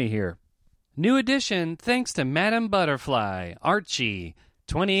of irony here. New edition thanks to Madame Butterfly, Archie,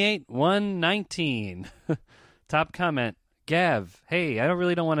 28-119. Top comment, Gav, hey, I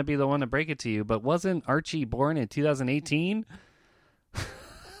really don't want to be the one to break it to you, but wasn't Archie born in 2018?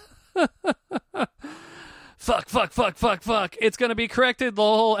 Fuck. It's going to be corrected,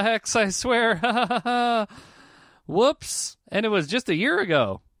 lol, X, I swear. Whoops. And it was just a year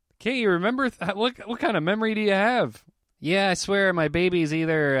ago. Can't you remember? What kind of memory do you have? Yeah, I swear my baby's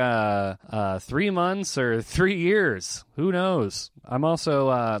either 3 months or 3 years. Who knows? I'm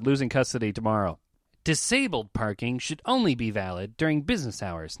also losing custody tomorrow. Disabled parking should only be valid during business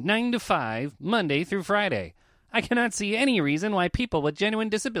hours, 9 to 5, Monday through Friday. I cannot see any reason why people with genuine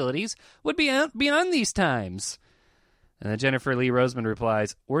disabilities would be on these times. And then Jennifer Lee Roseman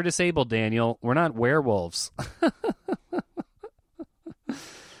replies, we're disabled, Daniel. We're not werewolves.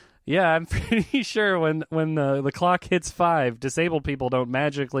 Yeah, I'm pretty sure when the clock hits 5, disabled people don't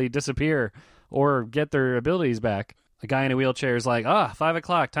magically disappear or get their abilities back. A guy in a wheelchair is like, 5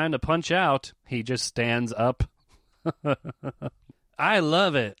 o'clock, time to punch out. He just stands up. I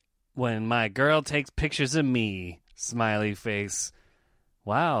love it when my girl takes pictures of me. Smiley face.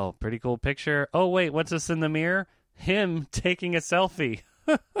 Wow, pretty cool picture. Oh, wait, what's this in the mirror? Him taking a selfie.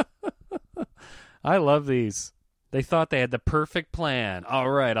 I love these. They thought they had the perfect plan. All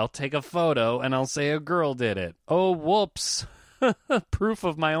right, I'll take a photo and I'll say a girl did it. Oh, whoops. Proof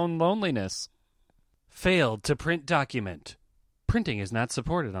of my own loneliness. Failed to print document. Printing is not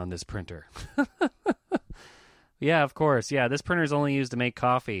supported on this printer. Yeah, of course. Yeah, this printer is only used to make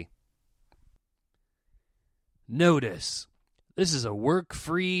coffee. Notice. This is a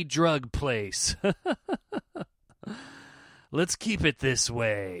work-free drug place. Let's keep it this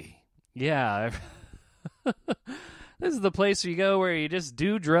way. Yeah. This is the place you go where you just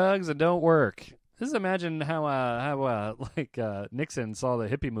do drugs and don't work. Just imagine how Nixon saw the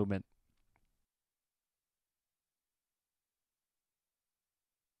hippie movement.